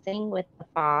dancing with the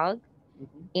fog,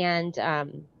 and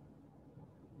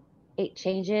it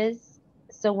changes.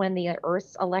 So when the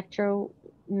Earth's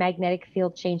electromagnetic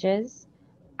field changes,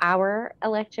 our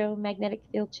electromagnetic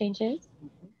field changes.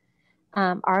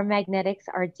 Our magnetics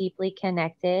are deeply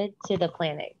connected to the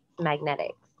planet's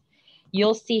magnetics.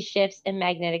 You'll see shifts in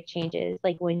magnetic changes,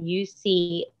 like when you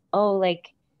see,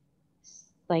 like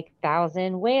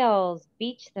 1,000 whales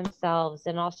beach themselves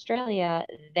in Australia,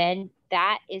 then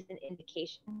that is an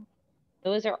indication.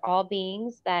 Those are all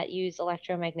beings that use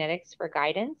electromagnetics for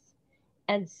guidance.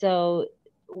 And so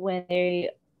when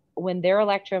their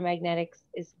electromagnetics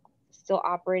is still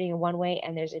operating in one way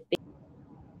and there's a big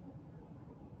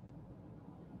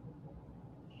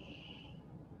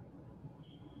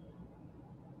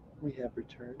We have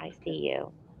returned. I see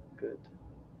you. Good.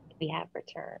 We have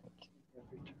returned.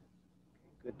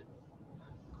 Good.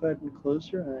 Go ahead and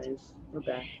close your eyes. We're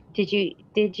back. Did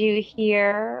you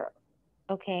hear?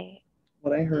 Okay.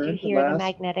 What I heard. Did you hear the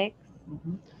magnetics?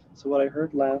 So what I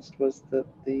heard last was that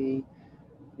the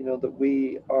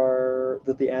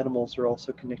animals are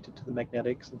also connected to the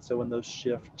magnetics, and so when those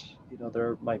shift,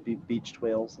 there might be beached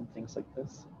whales and things like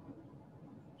this.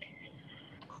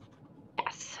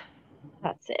 Yes,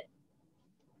 that's it.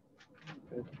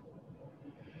 Good.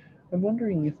 I'm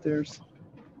wondering if there's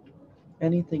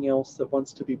anything else that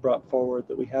wants to be brought forward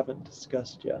that we haven't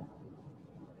discussed yet.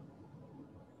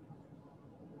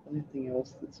 Anything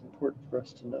else that's important for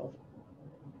us to know?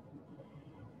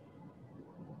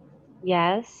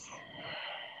 Yes.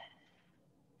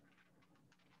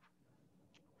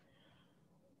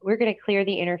 We're going to clear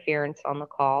the interference on the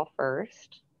call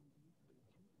first.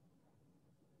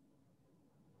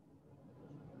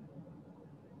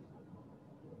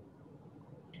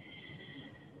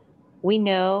 We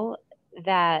know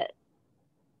that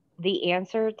the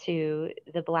answer to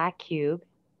the black cube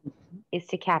is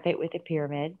to cap it with a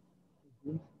pyramid.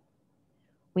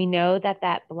 We know that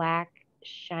that black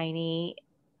shiny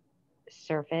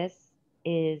surface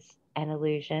is an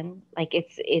illusion. Like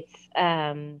it's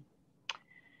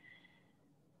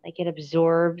like it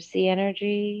absorbs the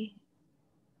energy.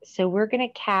 So we're going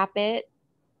to cap it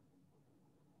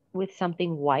with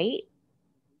something white.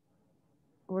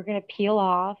 We're going to peel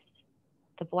off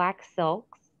the black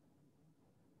silks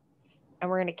and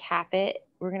we're going to cap it.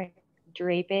 We're going to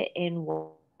drape it in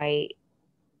white.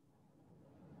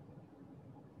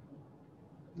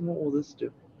 What will this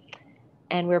do?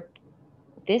 And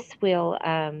this will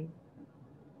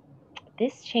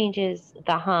this changes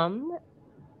the hum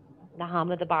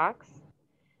of the box,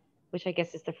 which I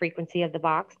guess is the frequency of the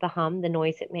box, the hum, the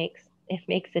noise it makes. It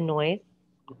makes a noise.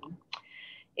 Mm-hmm.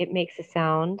 It makes a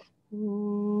sound. You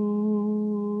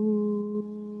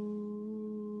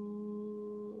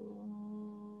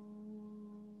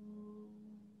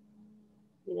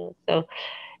know, so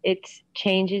it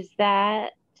changes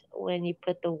that when you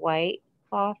put the white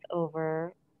cloth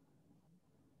over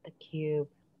the cube.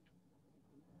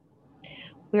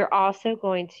 We're also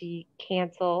going to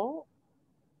cancel.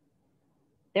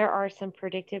 There are some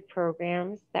predictive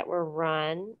programs that were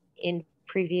run in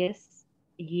previous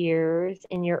years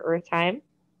in your Earth time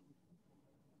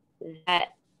that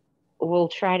will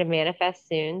try to manifest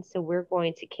soon. So we're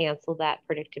going to cancel that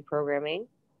predictive programming.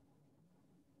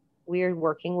 We are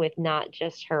working with not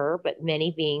just her, but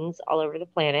many beings all over the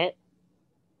planet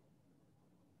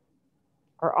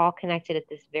are all connected at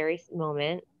this very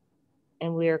moment.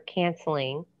 And we are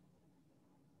canceling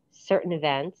certain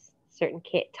events, certain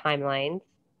timelines.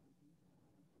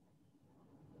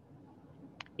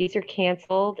 These are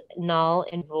canceled, null,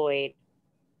 and void.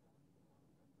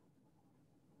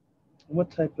 What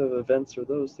type of events are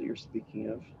those that you're speaking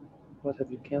of? What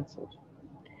have you canceled?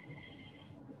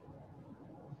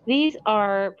 These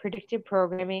are predictive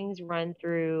programmings run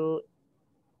through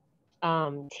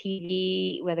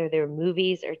TV, whether they're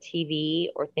movies or TV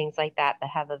or things like that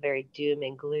that have a very doom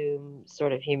and gloom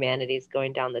sort of humanity's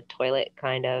going down the toilet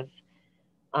kind of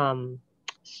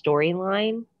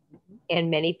storyline.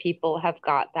 And many people have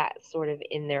got that sort of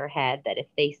in their head that if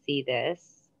they see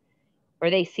this or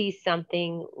they see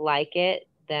something like it,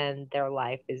 then their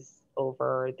life is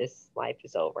over. This life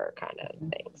is over kind of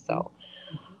thing. So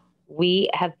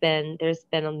there's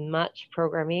been much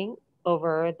programming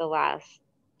over the last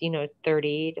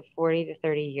 30 to 40 to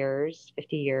 30 years,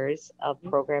 50 years of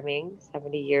programming,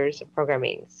 70 years of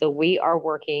programming. So we are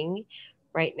working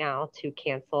right now to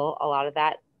cancel a lot of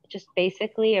that, just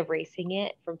basically erasing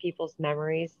it from people's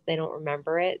memories. They don't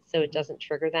remember it, so it doesn't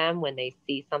trigger them when they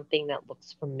see something that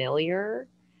looks familiar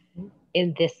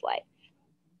in this life.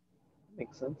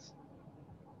 Makes sense.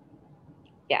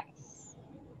 Yes.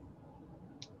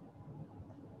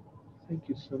 Thank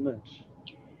you so much.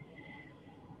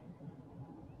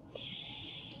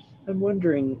 I'm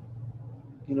wondering,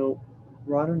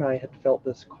 Ron and I had felt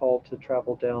this call to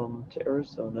travel down to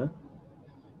Arizona.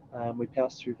 We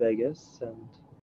passed through Vegas, and